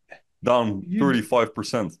 privacy, down You,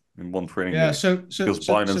 35% in one trading yeah. day So so because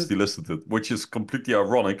so Binance so delisted it, which is completely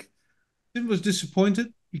ironic. Tim was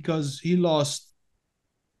disappointed because he lost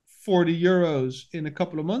 40 euros in a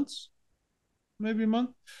couple of months, maybe a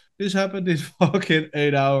month. This happened in fucking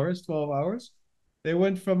 8 hours, 12 hours. They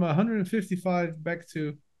went from 155 back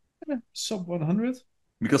to sub 100.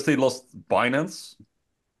 Because they lost Binance.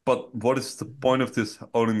 But what is the point of this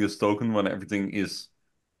owning this token when everything is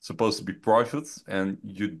supposed to be private and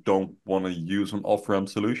you don't want to use an off-ramp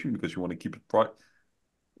solution because you want to keep it private?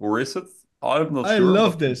 Or is it? I'm not I sure.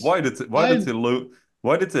 love But this. I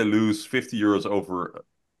why did they lose 50 euros over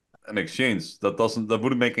an exchange? That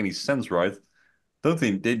wouldn't make any sense, right? Don't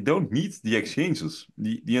they don't need the exchanges.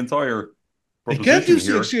 The entire They can't proposition use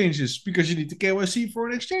the here, exchanges because you need the KYC for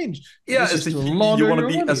an exchange. So yeah, this is is to that you launder want to your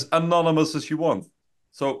be money. as anonymous as you want.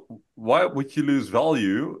 So why would you lose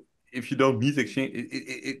value if you don't need exchange?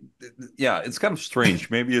 Yeah, it's kind of strange.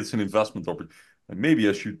 Maybe it's an investment opportunity. And maybe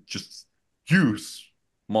I should just use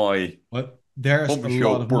my But there's a Pompey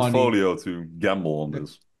Show lot of money. portfolio to gamble on There,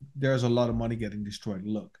 this. there's a lot of money getting destroyed.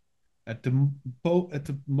 Look, at the at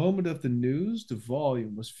the moment of the news, the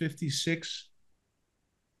volume was 56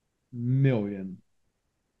 million.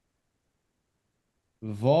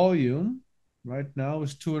 The volume right now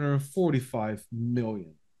is 245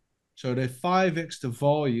 million. So they 5x the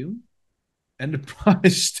volume, and the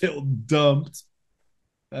price still dumped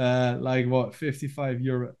like what 55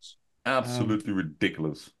 euros. Um, Absolutely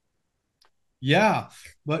ridiculous. yeah,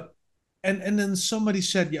 but and then somebody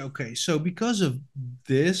said, yeah, okay, so because of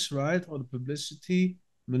this, right, all the publicity,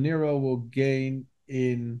 Monero will gain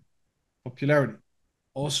in popularity.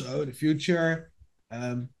 Also, the future,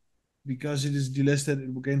 um, because it is delisted,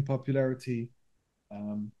 it will gain popularity.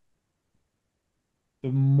 Um, the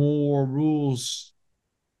more rules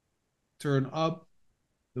turn up,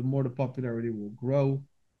 the more the popularity will grow.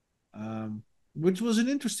 Which was an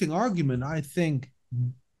interesting argument, I think,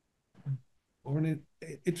 or an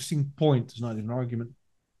interesting point. It's not an argument.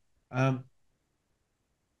 Um,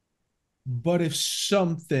 but if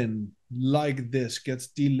something like this gets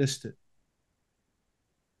delisted,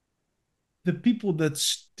 the people that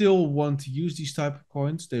still want to use these type of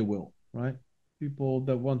coins, they will, right? People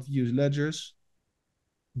that want to use ledgers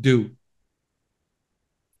do.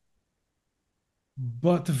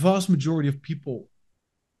 But the vast majority of people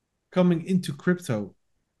coming into crypto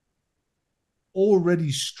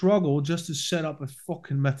already struggle just to set up a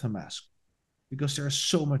fucking MetaMask because there's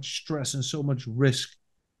so much stress and so much risk.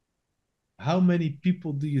 How many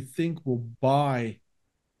people do you think will buy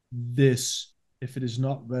this if it is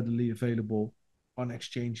not readily available on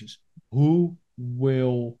exchanges? Who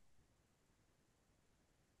will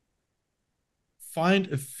find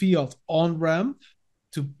a fiat on ramp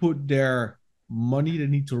to put their money they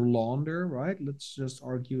need to launder, right? Let's just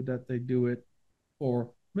argue that they do it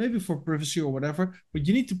or maybe for privacy or whatever, but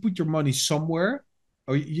you need to put your money somewhere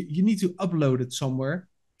or you need to upload it somewhere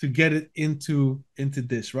to get it into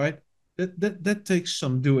this, right? That takes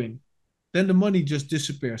some doing. Then the money just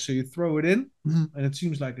disappears. So you throw it in and it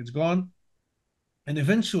seems like it's gone. And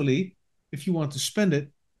eventually, if you want to spend it,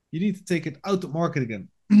 you need to take it out the market again.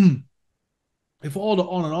 If all the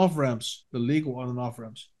on and off ramps, the legal on and off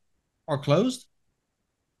ramps, are closed,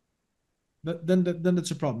 then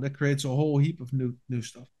it's a problem. That creates a whole heap of new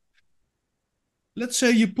stuff. Let's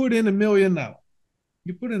say you put in 1 million now.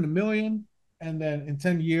 You put in 1 million, and then in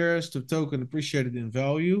 10 years, the token appreciated in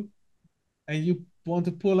value, and you want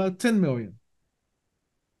to pull out 10 million.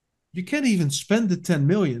 You can't even spend the 10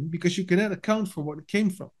 million because you cannot account for what it came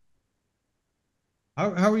from.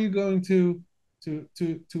 How are you going to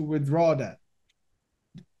withdraw that?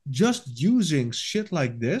 Just using shit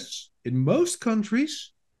like this in most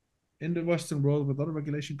countries in the Western world with a lot of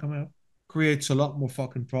regulation coming out creates a lot more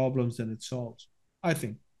fucking problems than it solves, I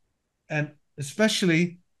think. And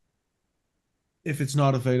especially if it's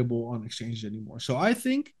not available on exchanges anymore. So I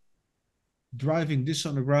think driving this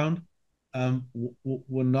on the ground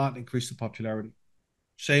will not increase the popularity.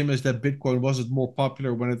 Same as that Bitcoin wasn't more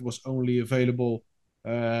popular when it was only available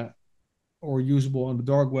uh, or usable on the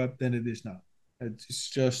dark web than it is now. It's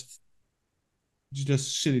just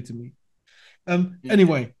silly to me.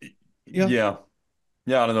 Anyway, yeah, Yeah,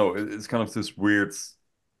 yeah, I don't know. It's kind of this weird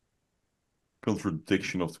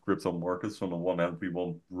contradiction of the crypto markets. On the one hand, we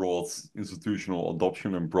want broad institutional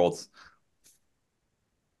adoption and broad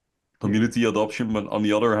yeah, community adoption, but on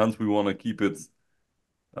the other hand, we want to keep it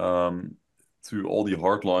um, to all the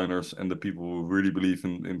hardliners and the people who really believe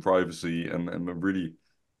in privacy and really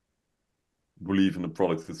believe in the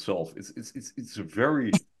product itself. It's a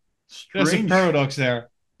very there's a strange paradox there.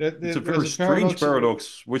 it's a There's very a strange paradox.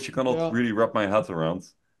 paradox which you cannot Yeah, really wrap my head around,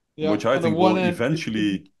 yeah. which I On the think one will hand,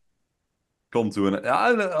 eventually come to an.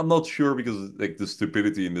 I'm not sure because like the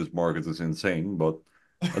stupidity in this market is insane, but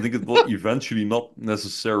I think it will eventually not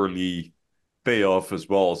necessarily pay off as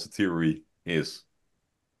well as the theory is.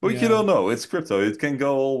 But you yeah, don't know. It's crypto. It can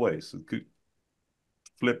go all ways. It could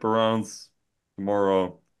flip around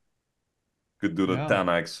tomorrow. Could do the yeah,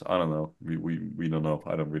 10x. I don't know. We don't know.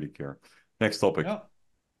 I don't really care. Next topic. yeah.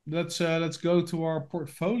 Let's go to our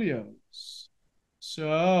portfolios.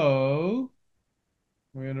 So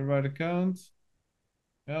we're in the right account.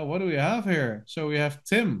 Yeah, what do we have here? So we have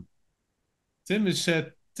Tim. Tim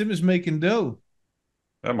is making dough.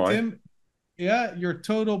 Am I? Tim, yeah, your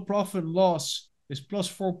total profit loss is plus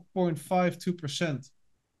 4.52%.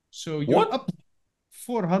 So you're What? up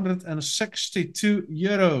 462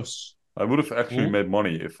 euros. I would have actually Cool. made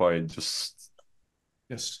money if I just.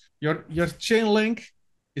 Yes. Your chain link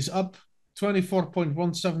is up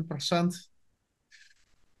 24.17%.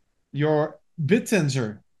 Your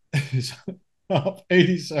BitTensor is up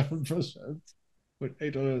 87% with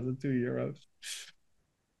 802 euros.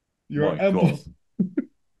 Your My Ample God.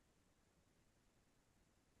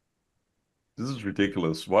 This is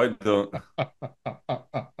ridiculous. Why don't.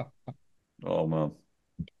 Oh, man.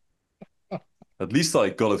 At least I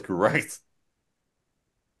got it correct.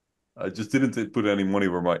 I just didn't put any money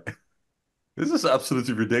where my. This is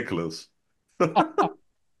absolutely ridiculous.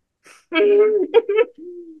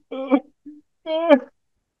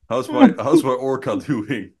 How's my Orca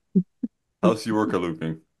doing? How's the Orca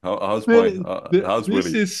looking? How's Willie?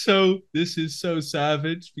 This is so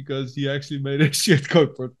savage because he actually made a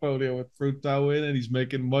shitcoin portfolio with Fruit Tower in and he's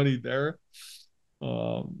making money there.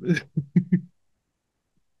 Um,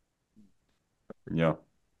 Yeah.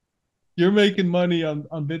 you're making money on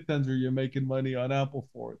BitTensor, you're making money on Apple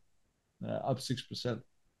for it, up 6%.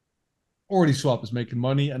 Already Swap is making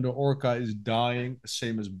money and the Orca is dying,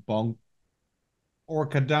 same as Bonk.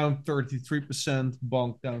 Orca down 33%,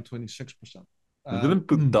 Bonk down 26%. I didn't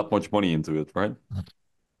put that much money into it, right?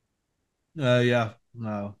 Yeah,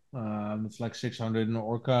 no. It's like 600 in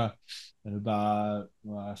Orca and about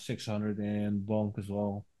 600 in Bonk as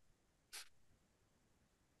well.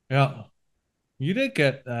 Yeah, you did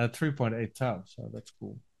get 3.8 tau, so that's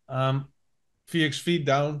cool. VXV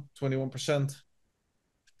down 21%.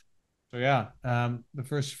 So yeah,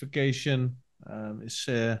 diversification is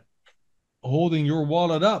holding your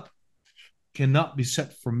wallet up. Cannot be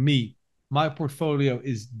said for me. My portfolio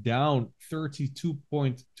is down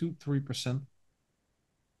 32.23%.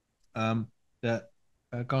 That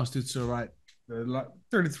constitutes right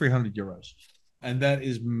 3,300 euros, and that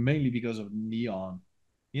is mainly because of neon.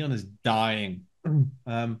 Neon is dying.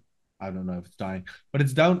 I don't know if it's dying, but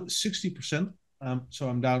it's down 60%. So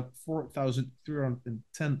I'm down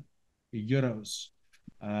 4,310 euros.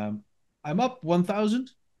 I'm up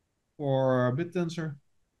 1,000 for BitTensor,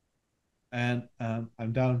 and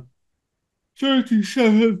I'm down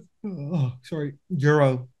 37. Oh, sorry,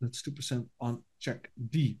 euro. That's 2% on check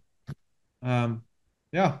D. Um,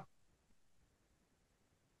 yeah,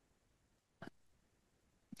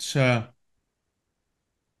 it's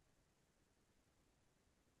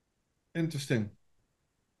interesting.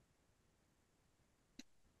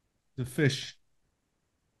 The fish,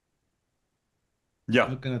 Yeah,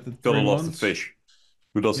 looking at the gotta three love the months. fish.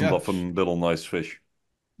 Who doesn't Yeah, love a little nice fish?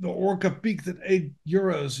 the orca peaked at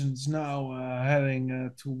 €8 and is now heading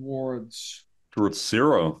towards. Towards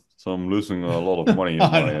zero. So I'm losing a lot of money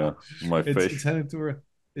I know on my it's fish. heading toward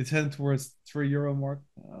 €3 mark.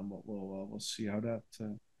 But we'll see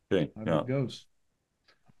Okay, how yeah. that goes.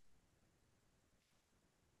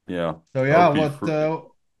 Yeah. So I yeah, hope what?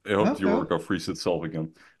 I hope the Okay. Orca frees itself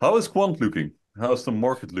again. How is Quant looking? How's the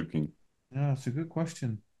market looking? Yeah, it's a good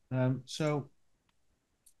question. So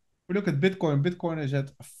we look at Bitcoin. Bitcoin is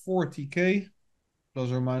at 40K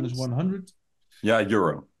plus or minus 100. Yeah,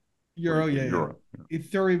 euro. Euro, 40K yeah, yeah. euro.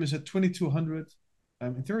 Ethereum is at 2,200.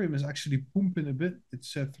 Ethereum is actually pumping a bit.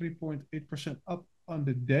 It's 3.8% up on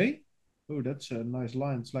the day. Oh, that's a nice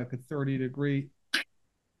line. It's like a 30-degree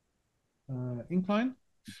incline.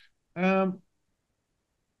 Um,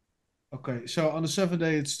 okay, so on the 7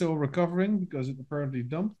 day, it's still recovering because it apparently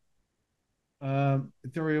dumped.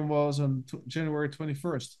 Ethereum was on January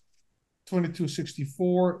 21st,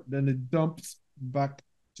 2264. Then it dumped back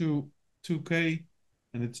to 2K,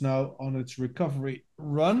 and it's now on its recovery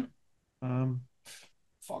run. Um,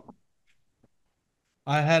 fuck.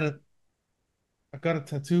 I had a I got a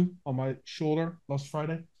tattoo on my shoulder last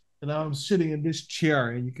Friday, and now I'm sitting in this chair,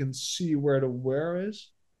 and you can see where the wear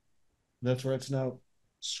is. That's where it's now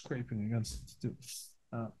scraping against the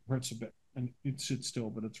tattoo. Hurts a bit, and it sits still,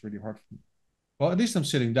 but it's really hard for me. Well, at least I'm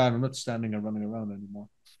sitting down. I'm not standing and running around anymore.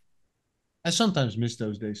 I sometimes miss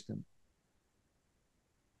those days, Tim.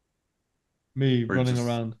 Me Or you running just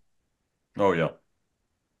around oh yeah.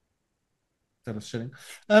 instead of sitting.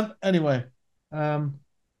 Anyway, um,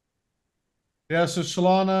 yeah. So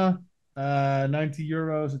Solana,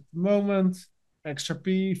 €90 at the moment.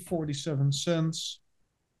 XRP 47 cents.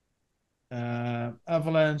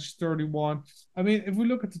 Avalanche 31. I mean, if we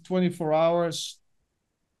look at the 24 hours,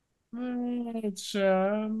 it's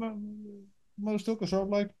most tokens are up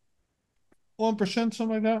like 1%,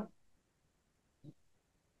 something like that.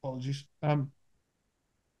 Apologies.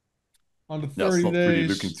 On the Yeah, it's 30 not really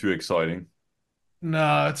looking days, too exciting.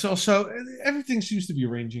 no, it's also everything seems to be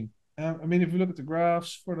ranging. I mean, if you look at the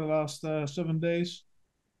graphs for the last 7 days,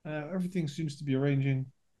 everything seems to be ranging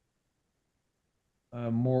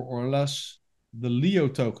more or less. The Leo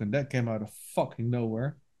token that came out of fucking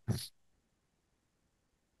nowhere.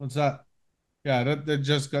 What's that? Yeah, that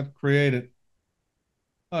just got created.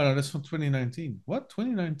 Oh no, that's from 2019. What?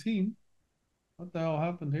 2019? What the hell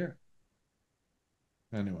happened here?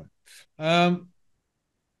 Anyway. Um,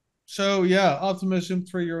 so yeah, Optimism,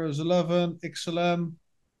 €3.11, XLM,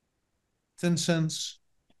 10 cents,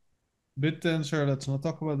 BitTensor, let's not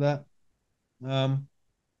talk about that. Um,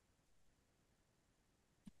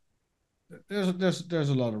 there's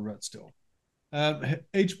a lot of red still.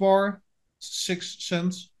 H bar, 6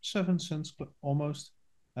 cents, 7 cents almost.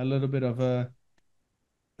 A little bit of a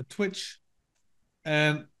twitch.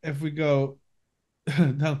 And if we go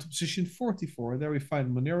down to position 44, there we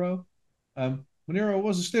find Monero. Monero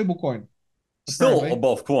was a stable coin, Still apparently.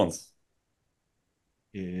 above Quant.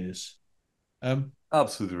 Is um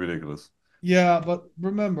Absolutely ridiculous. yeah, but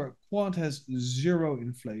remember, Quant has zero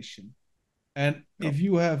inflation. And Yeah. if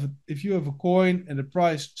you have a coin and the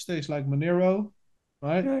price stays like Monero,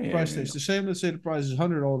 right? Yeah, The yeah, price yeah, stays yeah. the same. Let's say the price is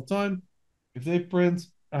 100 all the time. If they print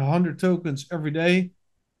 100 tokens every day,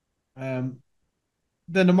 um,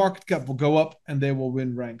 then the market cap will go up and they will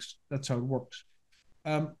win ranks. That's how it works.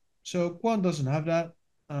 So Quant doesn't have that.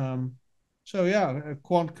 Um, so yeah,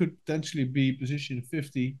 Quant could potentially be position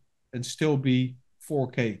 50 and still be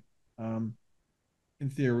 4K in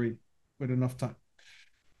theory with enough time.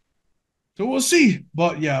 So we'll see.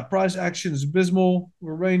 But yeah, price action is abysmal.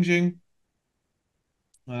 We're ranging.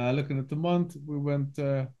 Looking at the month, we were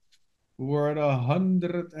at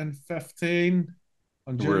 115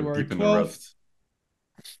 on We're January deep in the red. 12th.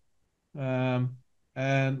 Um,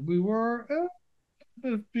 and we were a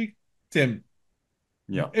bit of peak. Tim,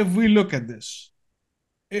 Yeah. if we look at this,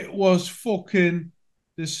 it was fucking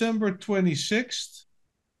December 26th,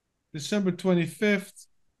 December 25th.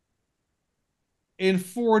 In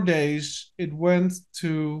 4 days, it went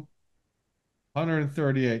to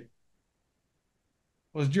 138. It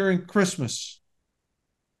was during Christmas.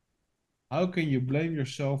 How can you blame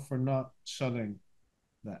yourself for not selling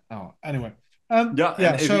that? Oh, anyway. Yeah, and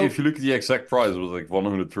Yeah, if so you look at the exact price, it was like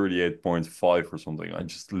 138.5 or something. I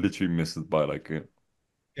just literally missed it by like a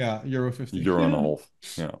yeah, Euro 50. euro and a half.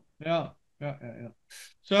 Yeah, Yeah, yeah.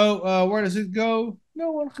 So where does it go?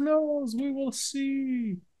 No one knows. We will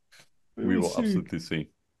see. We we will will see. absolutely see.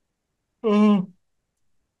 Uh,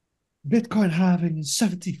 Bitcoin halving in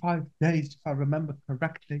 75 days, if I remember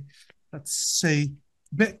correctly. Let's see.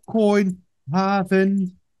 Bitcoin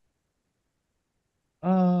halving.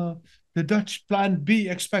 Uh, the Dutch Plan B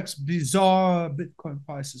expects bizarre Bitcoin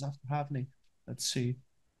prices after halving. Let's see.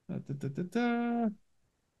 Da, da, da,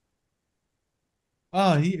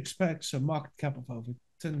 da. He expects a market cap of over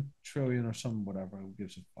 10 trillion or some whatever. Who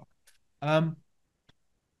gives a fuck? Um,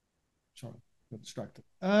 Sorry, got distracted.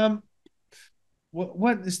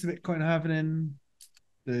 When is the Bitcoin happening?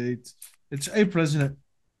 Date? It's April, isn't it?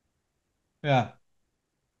 Yeah,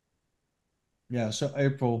 yeah. So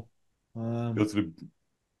April. Go Um, to the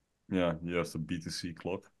yeah, yes, the BTC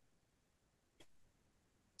clock.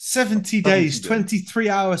 70 70 days, days. 23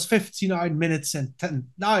 hours, 59 minutes, and 10,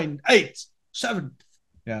 9, 8, 7.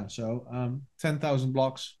 Yeah, so 10,000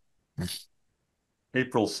 blocks.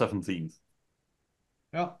 April 17th.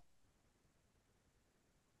 Yeah,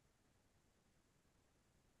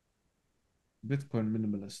 Bitcoin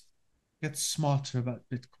minimalist. Get smarter about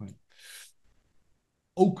Bitcoin.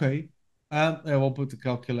 Okay. Yeah, we'll put the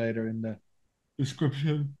calculator in the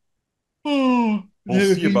description. Oh, We'll then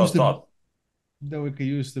we see can use about the that.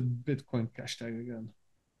 Bitcoin hashtag again.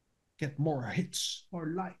 Get more hits, more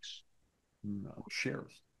likes. No,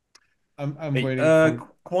 Shares. I'm Hey, waiting for the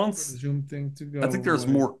Quants, Zoom thing to I go think there's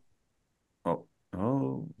away. more. Oh,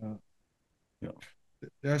 oh, Uh, yeah.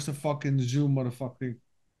 there's the fucking Zoom motherfucking.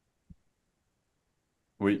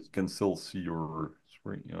 We can still see your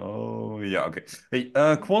screen. Oh, yeah, okay. Hey,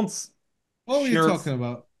 Quants What were you shared. talking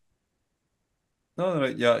about? No, no, no,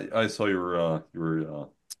 yeah, I saw Oh,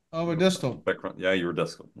 my your desktop. background. Yeah, your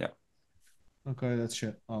desktop. Yeah, Okay, that's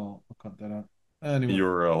shit. I'll cut that out. Anyway,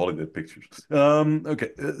 your holiday pictures. Okay.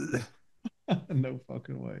 no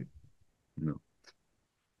fucking way. No.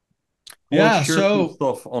 Quants Yeah, shared some so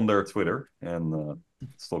stuff on their Twitter, and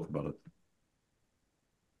let's talk about it.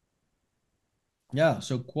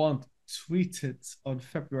 Quant tweeted on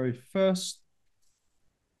February 1st.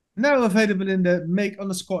 Now available in the Make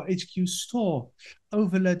underscore HQ store,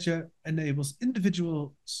 Overledger enables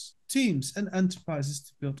individuals, teams, and enterprises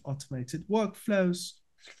to build automated workflows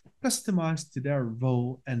customized to their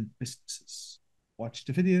role and businesses. Watch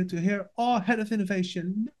the video to hear our head of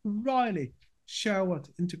innovation, Riley, share what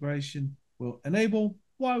integration will enable,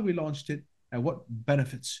 why we launched it, and what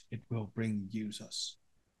benefits it will bring users.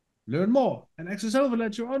 Learn more and access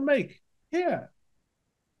Overledger on Make here.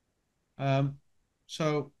 Um,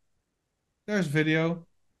 so there's video.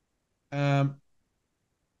 Um,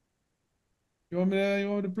 you want me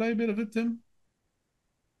to play a bit of it, Tim?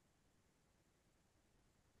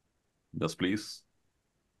 Yes, please.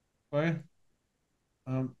 Right?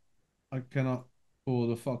 Um, I cannot pull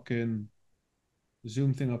the fucking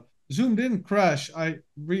Zoom thing up. Zoom didn't crash. I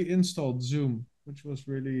reinstalled Zoom, which was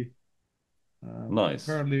really Nice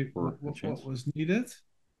apparently for a what change. was needed.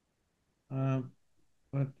 Um,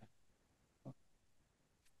 but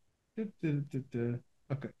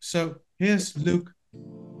okay, so here's Luke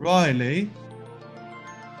Riley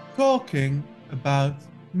talking about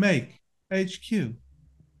Make HQ.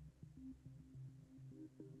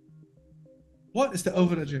 What is the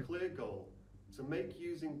Quant has a overledger? clear goal to make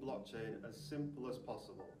using blockchain as simple as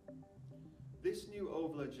possible. This new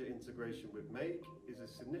Overledger integration with Make is a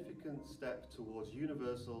significant step towards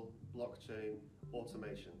universal blockchain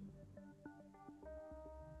automation.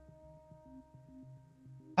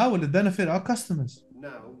 How will it benefit our customers?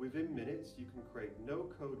 Now, within minutes, you can create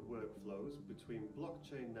no-code workflows between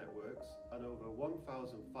blockchain networks and over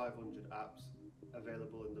 1,500 apps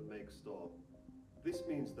available in the Make store. This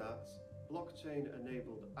means that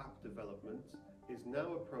blockchain-enabled app development is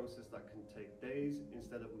now a process that can take days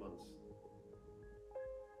instead of months.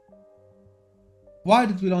 Why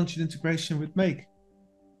did we launch an integration with Make?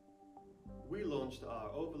 We launched our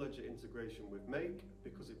Overledger integration with Make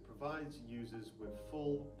because it provides users with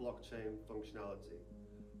full blockchain functionality.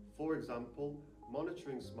 For example,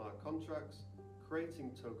 monitoring smart contracts,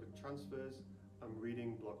 creating token transfers, and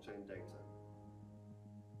reading blockchain data.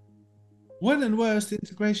 When and where is the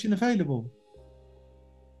integration available?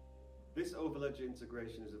 This Overledger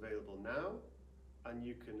integration is available now, and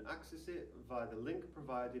you can access it via the link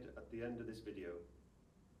provided at the end of this video.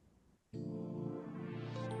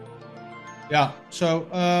 Yeah,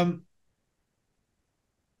 so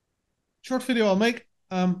short video I'll make.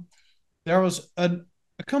 There was an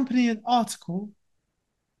accompanying article.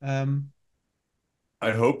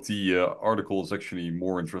 I hope the article is actually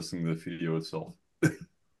more interesting than the video itself.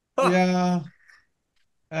 Yeah.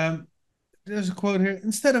 There's a quote here.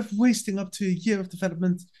 Instead of wasting up to a year of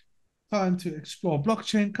development time to explore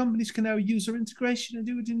blockchain, companies can now use our integration and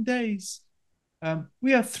do it in days.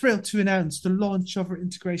 We are thrilled to announce the launch of our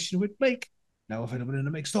integration with Make, now available in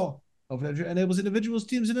the Make store. Overledger enables individuals,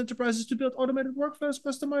 teams, and enterprises to build automated workflows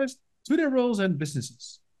customized to their roles and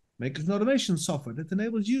businesses. Make is an automation software that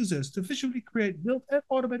enables users to visually create, build, and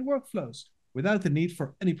automate workflows without the need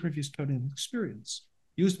for any previous coding experience.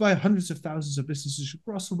 Used by hundreds of thousands of businesses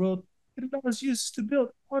across the world, it allows users to build,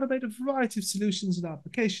 automate a variety of solutions and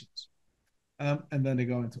applications. And then they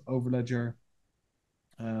go into Overledger.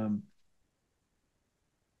 And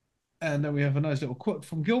then we have a nice little quote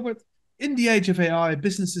from Gilbert. In the age of AI,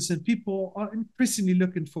 businesses and people are increasingly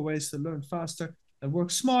looking for ways to learn faster and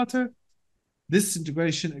work smarter. This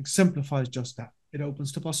integration exemplifies just that. It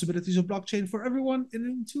opens the possibilities of blockchain for everyone in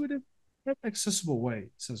an intuitive and accessible way,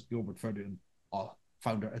 says Gilbert Verdun, our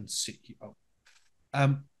founder and CEO.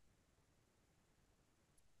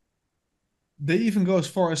 They even go as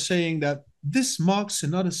far as saying that this marks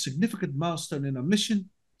another significant milestone in our mission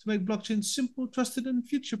to make blockchain simple, trusted, and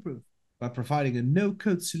future-proof by providing a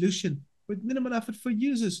no-code solution with minimal effort for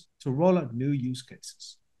users to roll out new use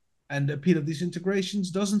cases. And the appeal of these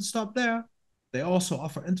integrations doesn't stop there. They also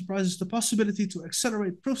offer enterprises the possibility to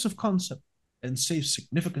accelerate proofs of concept and save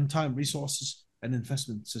significant time, resources, and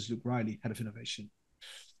investment, says Luke Riley, head of innovation.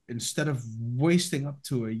 Instead of wasting up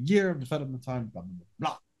to a year of development time, blah, blah,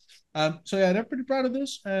 blah. So yeah, they're pretty proud of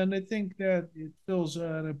this, and I think that it fills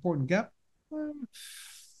an important gap.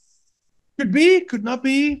 Could be, could not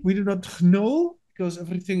be. We do not know because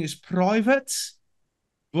everything is private.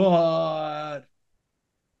 But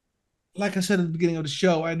like I said at the beginning of the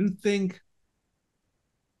show, I do think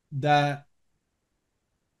that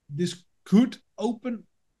this could open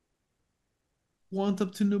Quant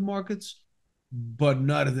up to new markets, but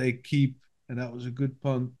not if they keep. And that was a good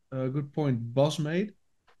point Boss made.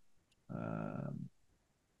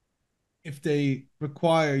 If they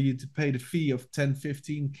require you to pay the fee of 10,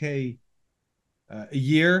 15K a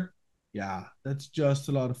year, yeah, that's just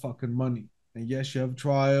a lot of fucking money. And yes, you have a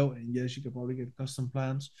trial, and yes, you can probably get custom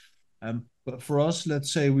plans. But for us,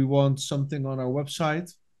 let's say we want something on our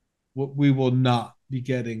website, we will not be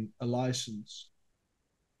getting a license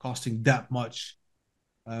costing that much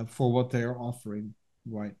for what they are offering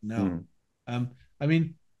right now. I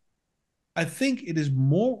mean, I think it is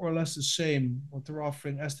more or less the same what they're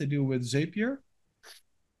offering as they do with Zapier.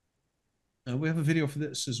 We have a video for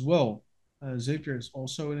this as well. Zapier is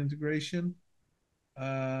also an integration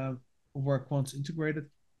where Quant's integrated.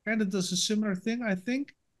 Kind of does a similar thing, I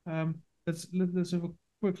think. Let's have a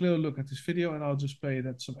quick little look at this video, and I'll just play it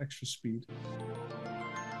at some extra speed.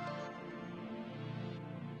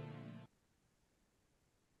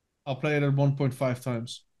 I'll play it at 1.5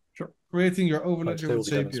 times. Sure. Creating your Overledger today we'll with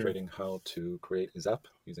be Zapier. Demonstrating how to create a Zap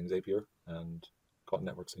using Zapier and Quant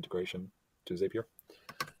Network's integration to Zapier.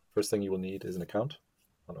 First thing you will need is an account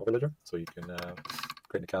on Overledger. So you can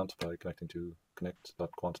create an account by connecting to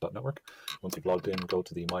connect.quant.network. Once you've logged in, go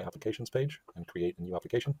to the My Applications page and create a new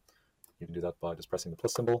application. You can do that by just pressing the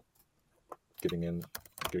plus symbol, giving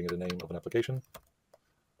it a name of an application.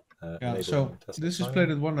 So this is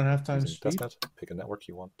played at 1.5 times speed. Testnet, pick a network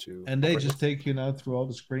you want to. And they just take you now through all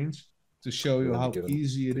the screens to show you how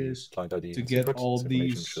easy it is to get all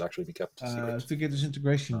these should actually be kept secret. to get this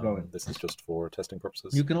integration going. This is just for testing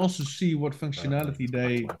purposes. You can also see what functionality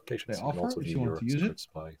they offer if you want to use it.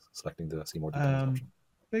 By selecting the see more details option.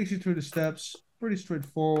 Takes you through the steps. Pretty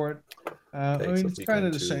straightforward. I mean, it's kind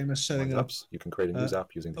of the same as setting up. You can create a new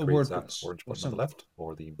Zap using the Create Zap orange button on the left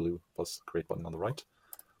or the blue plus Create button on the right.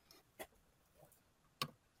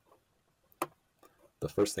 The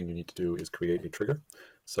first thing you need to do is create a trigger.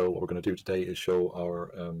 So what we're going to do today is show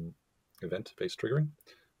our event-based triggering.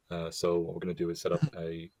 So what we're going to do is set up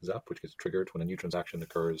a Zap which gets triggered when a new transaction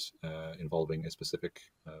occurs involving a specific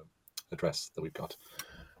address that we've got.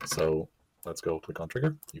 So let's go click on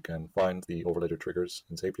trigger. You can find the Overledger triggers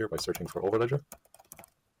in Zapier by searching for Overledger.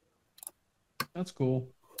 That's cool.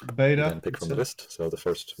 Beta. You then pick from the list. So the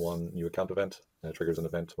first one, new account event, triggers an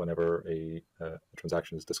event whenever a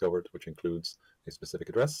transaction is discovered, which includes a specific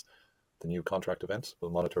address. The new contract event will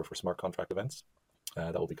monitor for smart contract events.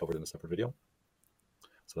 That will be covered in a separate video.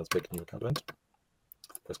 So let's pick a new account event.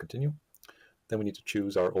 Press continue. Then we need to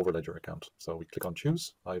choose our Overledger account. So we click on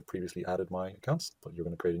choose. I've previously added my accounts, but you're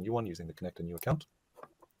going to create a new one using the connect a new account.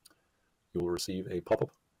 You will receive a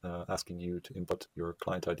pop-up asking you to input your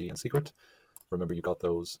client ID and secret. Remember, you got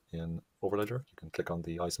those in Overledger. You can click on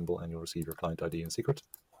the eye symbol and you'll receive your client ID and secret.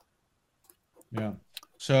 Yeah.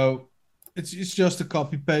 So it's just a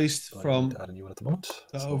copy paste from add a new one at the moment.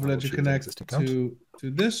 the So Overledger Connect to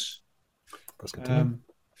this. Press continue.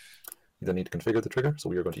 You then need to configure the trigger. So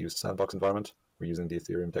we are going to use the sandbox environment. We're using the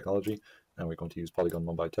Ethereum technology, and we're going to use Polygon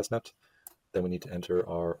Mumbai testnet. Then we need to enter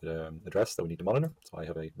our address that we need to monitor. So I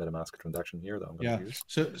have a MetaMask transaction here that I'm going to use.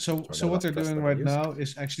 So what they're doing right now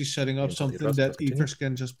is actually setting up something that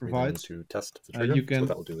Etherscan just provides. To test the trigger. You can so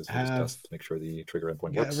that will do is test to make sure the trigger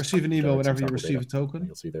endpoint works. Receive an email whenever you receive a token. And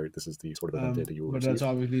you'll see there, this is the sort of event data you will but receive. that's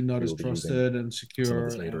obviously not as trusted and secure. Some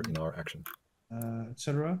of this later in our action.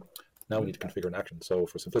 Etc. Now we need to configure an action. So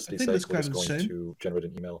for simplicity's sake, we're just going to generate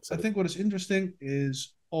an email. I think what is interesting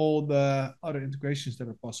is all the other integrations that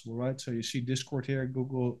are possible, right? So you see Discord here,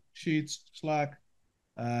 Google Sheets, Slack,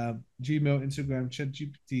 Gmail, Instagram,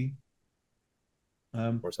 ChatGPT.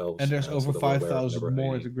 And there's over 5,000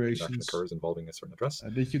 more integrations occurs involving a certain address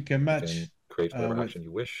that you can match. You can create whatever action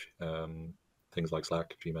you wish. Things like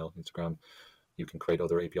Slack, Gmail, Instagram. You can create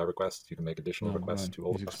other API requests. You can make additional requests to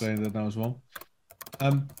all of us. Explain that now as well.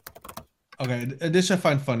 Okay, this I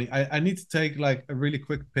find funny. I need to take like a really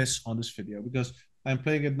quick piss on this video because I'm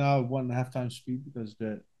playing it now at 1.5 times speed because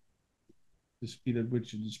the speed at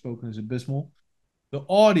which it is spoken is abysmal. The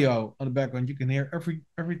audio on the background, you can hear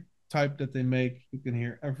every type that they make. You can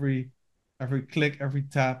hear every click, every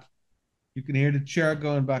tap. You can hear the chair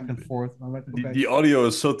going back and forth. I'm like, okay. The audio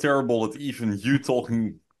is so terrible that even you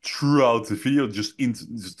talking throughout the video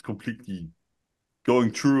just completely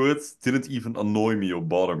going through it didn't even annoy me or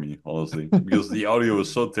bother me, honestly, because the audio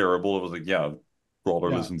is so terrible. It was like, yeah,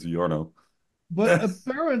 rather listen to Jarno.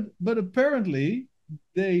 But apparently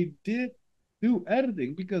they did do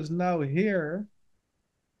editing because now here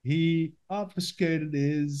he obfuscated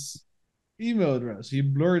his email address. He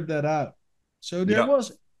blurred that out. So there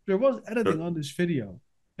was editing on this video.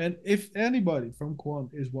 And if anybody from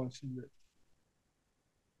Quant is watching this,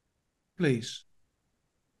 please,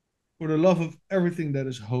 for the love of everything that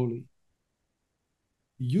is holy,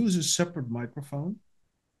 use a separate microphone.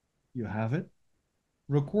 You have it.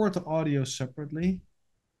 Record the audio separately.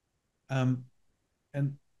 And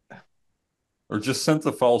or just send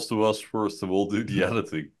the files to us first and we'll do the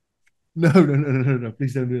editing. No.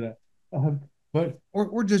 Please don't do that. But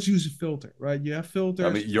or just use a filter, right? You have filters. I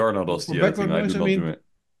mean, Jarno does the editing. I do not do it.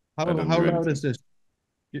 How loud is this?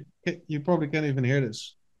 You probably can't even hear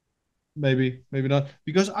this. Maybe not,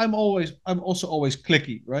 because I'm also always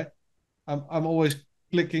clicky, right? I'm always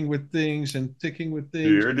clicking with things and ticking with things.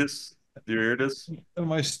 Do you hear this? Do you hear this?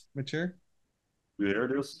 My chair? Do you hear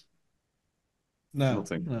this? No.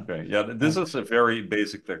 Nothing. No. Okay. Yeah, this is a very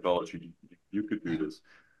basic technology. You could do this.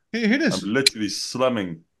 Hear this? I'm literally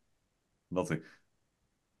slamming. Nothing.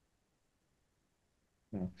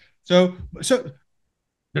 So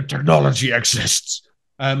the technology exists.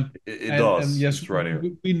 It does. And yes, it's right here.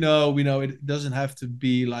 We know it doesn't have to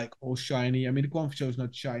be like all shiny. I mean, the Quantum Show is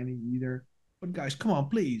not shiny either. But guys, come on,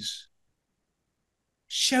 please.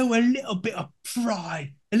 Show a little bit of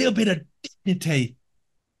pride, a little bit of dignity.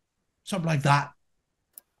 Something like that.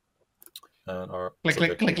 And our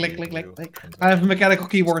click. I have a mechanical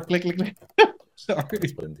keyboard. Click. Sorry.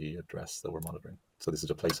 Let's put in the address that we're monitoring. So this is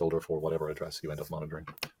a placeholder for whatever address you end up monitoring.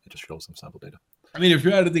 It just shows some sample data. I mean, if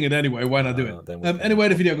you're editing it anyway, why not do it? Anyway,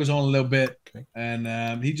 the video goes on a little bit,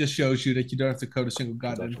 and he just shows you that you don't have to code a single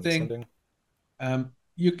goddamn thing.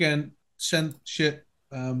 You can send shit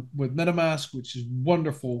with MetaMask, which is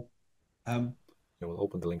wonderful. It will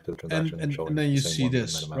open the link to the transaction and then you see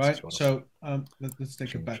this, right? So let's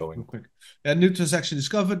take it back real quick. New transaction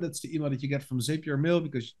discovered. That's the email that you get from Zapier Mail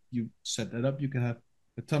because you set that up. You can have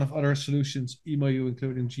a ton of other solutions email you,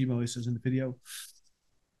 including Gmail, it says in the video.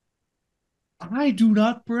 I do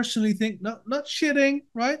not personally think, not shitting,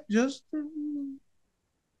 right? Just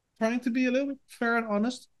trying to be a little bit fair and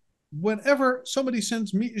honest. Whenever somebody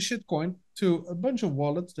sends me a shitcoin to a bunch of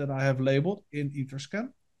wallets that I have labeled in Etherscan,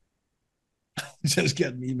 just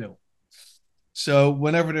get an email. So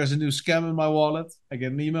whenever there's a new scam in my wallet, I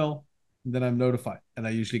get an email. then I'm notified, and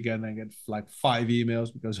I usually get like 5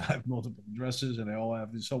 emails because I have multiple addresses and they all have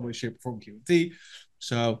in some way, shape, or form QT.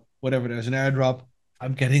 So whatever there's an airdrop,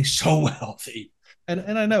 I'm getting so wealthy,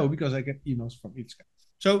 and I know because I get emails from each guy.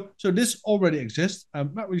 So this already exists.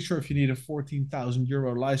 I'm not really sure if you need a 14,000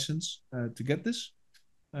 euro license to get this.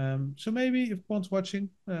 So maybe if one's watching,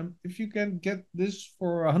 if you can get this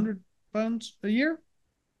for £100 a year,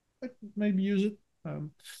 I could maybe use it.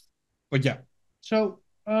 But yeah, so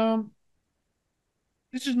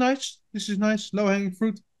this is nice. This is nice. Low hanging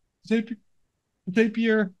fruit.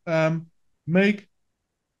 Zapier, make.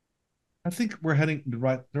 I think we're heading in the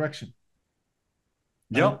right direction.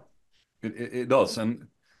 Yeah, it does. And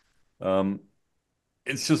um,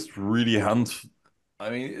 it's just really I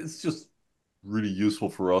mean, it's just really useful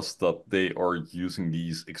for us that they are using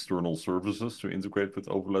these external services to integrate with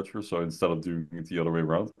Overledger. So instead of doing it the other way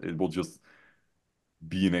around, it will just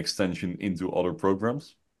be an extension into other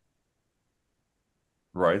programs.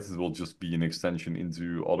 Right? It will just be an extension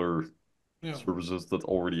into other services that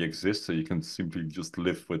already exist, so you can simply just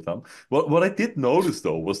live with them. What I did notice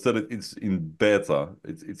though was that it's in beta.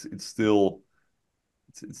 It's still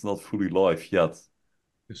it's not fully live yet.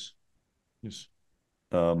 Yes. Yes.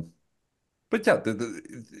 But yeah,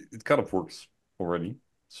 it kind of works already.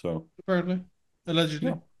 So Apparently, allegedly,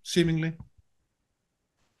 yeah, seemingly,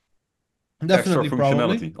 extra definitely,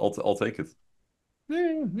 probably. functionality. I'll take it.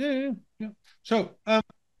 Yeah. So,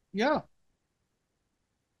 yeah.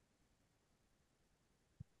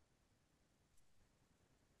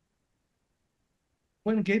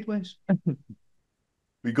 When gateways.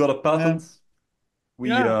 We got a patent. We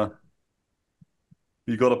Yeah.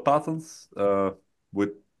 we got a patent with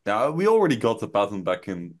we already got the patent back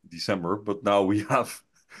in December, but now we have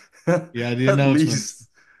Yeah, the at announcement. least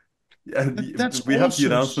yeah, That's we have the also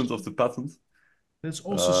announcement of the patent. that's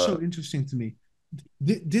also so interesting to me.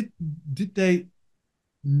 Did they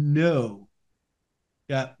know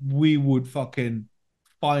that we would fucking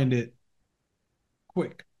find it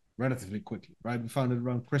relatively quickly, right? We found it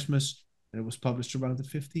around Christmas, and it was published around the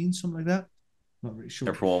 15th, something like that. Not really sure.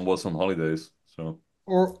 Everyone was on holidays, so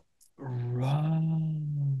Or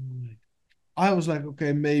right. I was like,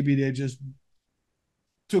 okay, maybe they just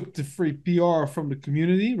took the free PR from the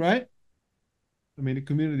community, right? I mean, the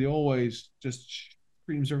community always just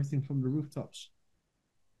screams everything from the rooftops.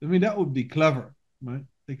 I mean, that would be clever, right?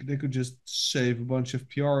 They could just save a bunch of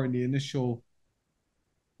PR in the initial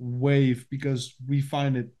wave because we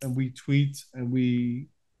find it and we tweet and we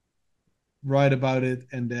write about it,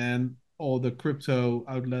 and then all the crypto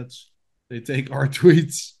outlets they take our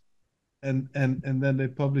tweets and then they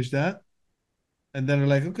publish that, and then they're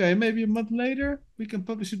like, okay, maybe a month later we can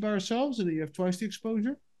publish it by ourselves, and then you have twice the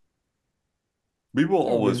exposure. we will That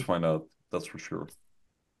would always be, find out. That's for sure.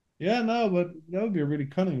 yeah, no, but that would be really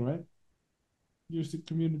cunning, right? Use the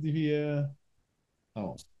community via.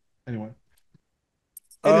 Oh, anyway,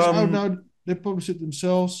 it is out Um, now. They publish it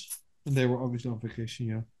themselves, and they were obviously on vacation.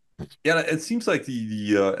 Yeah. yeah, it seems like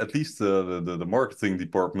the at least the marketing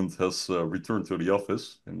department has returned to the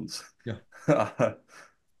office, and Yeah.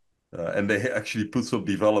 and they actually put some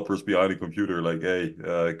developers behind the computer, like, hey,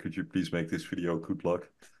 could you please make this video? Good luck.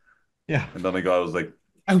 Yeah. And then the guy was like,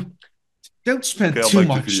 Oh, don't spend okay, I'll too make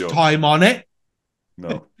the much video. time on it.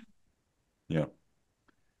 No. Yeah.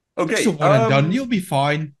 Just a Okay. one and done. You'll be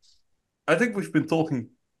fine. I think we've been talking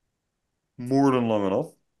more than long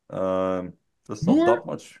enough. That's not More? that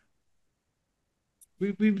much.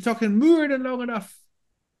 We've been talking more than long enough.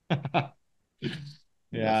 Yeah, I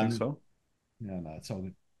Yeah. think so. Yeah, no, it's all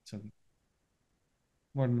good. It's all good.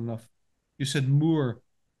 More than enough. You said Moor.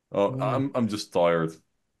 Oh, Moor. I'm just tired.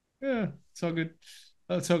 Yeah, it's all good.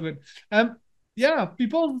 That's all good. Yeah,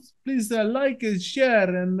 people, please like and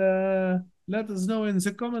share and let us know in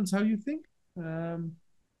the comments how you think.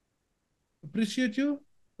 Appreciate you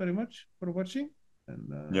very much for watching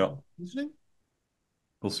and Yeah. listening.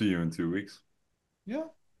 We'll see you in 2 weeks. Yeah.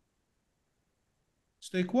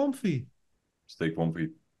 Stay comfy. Stay comfy.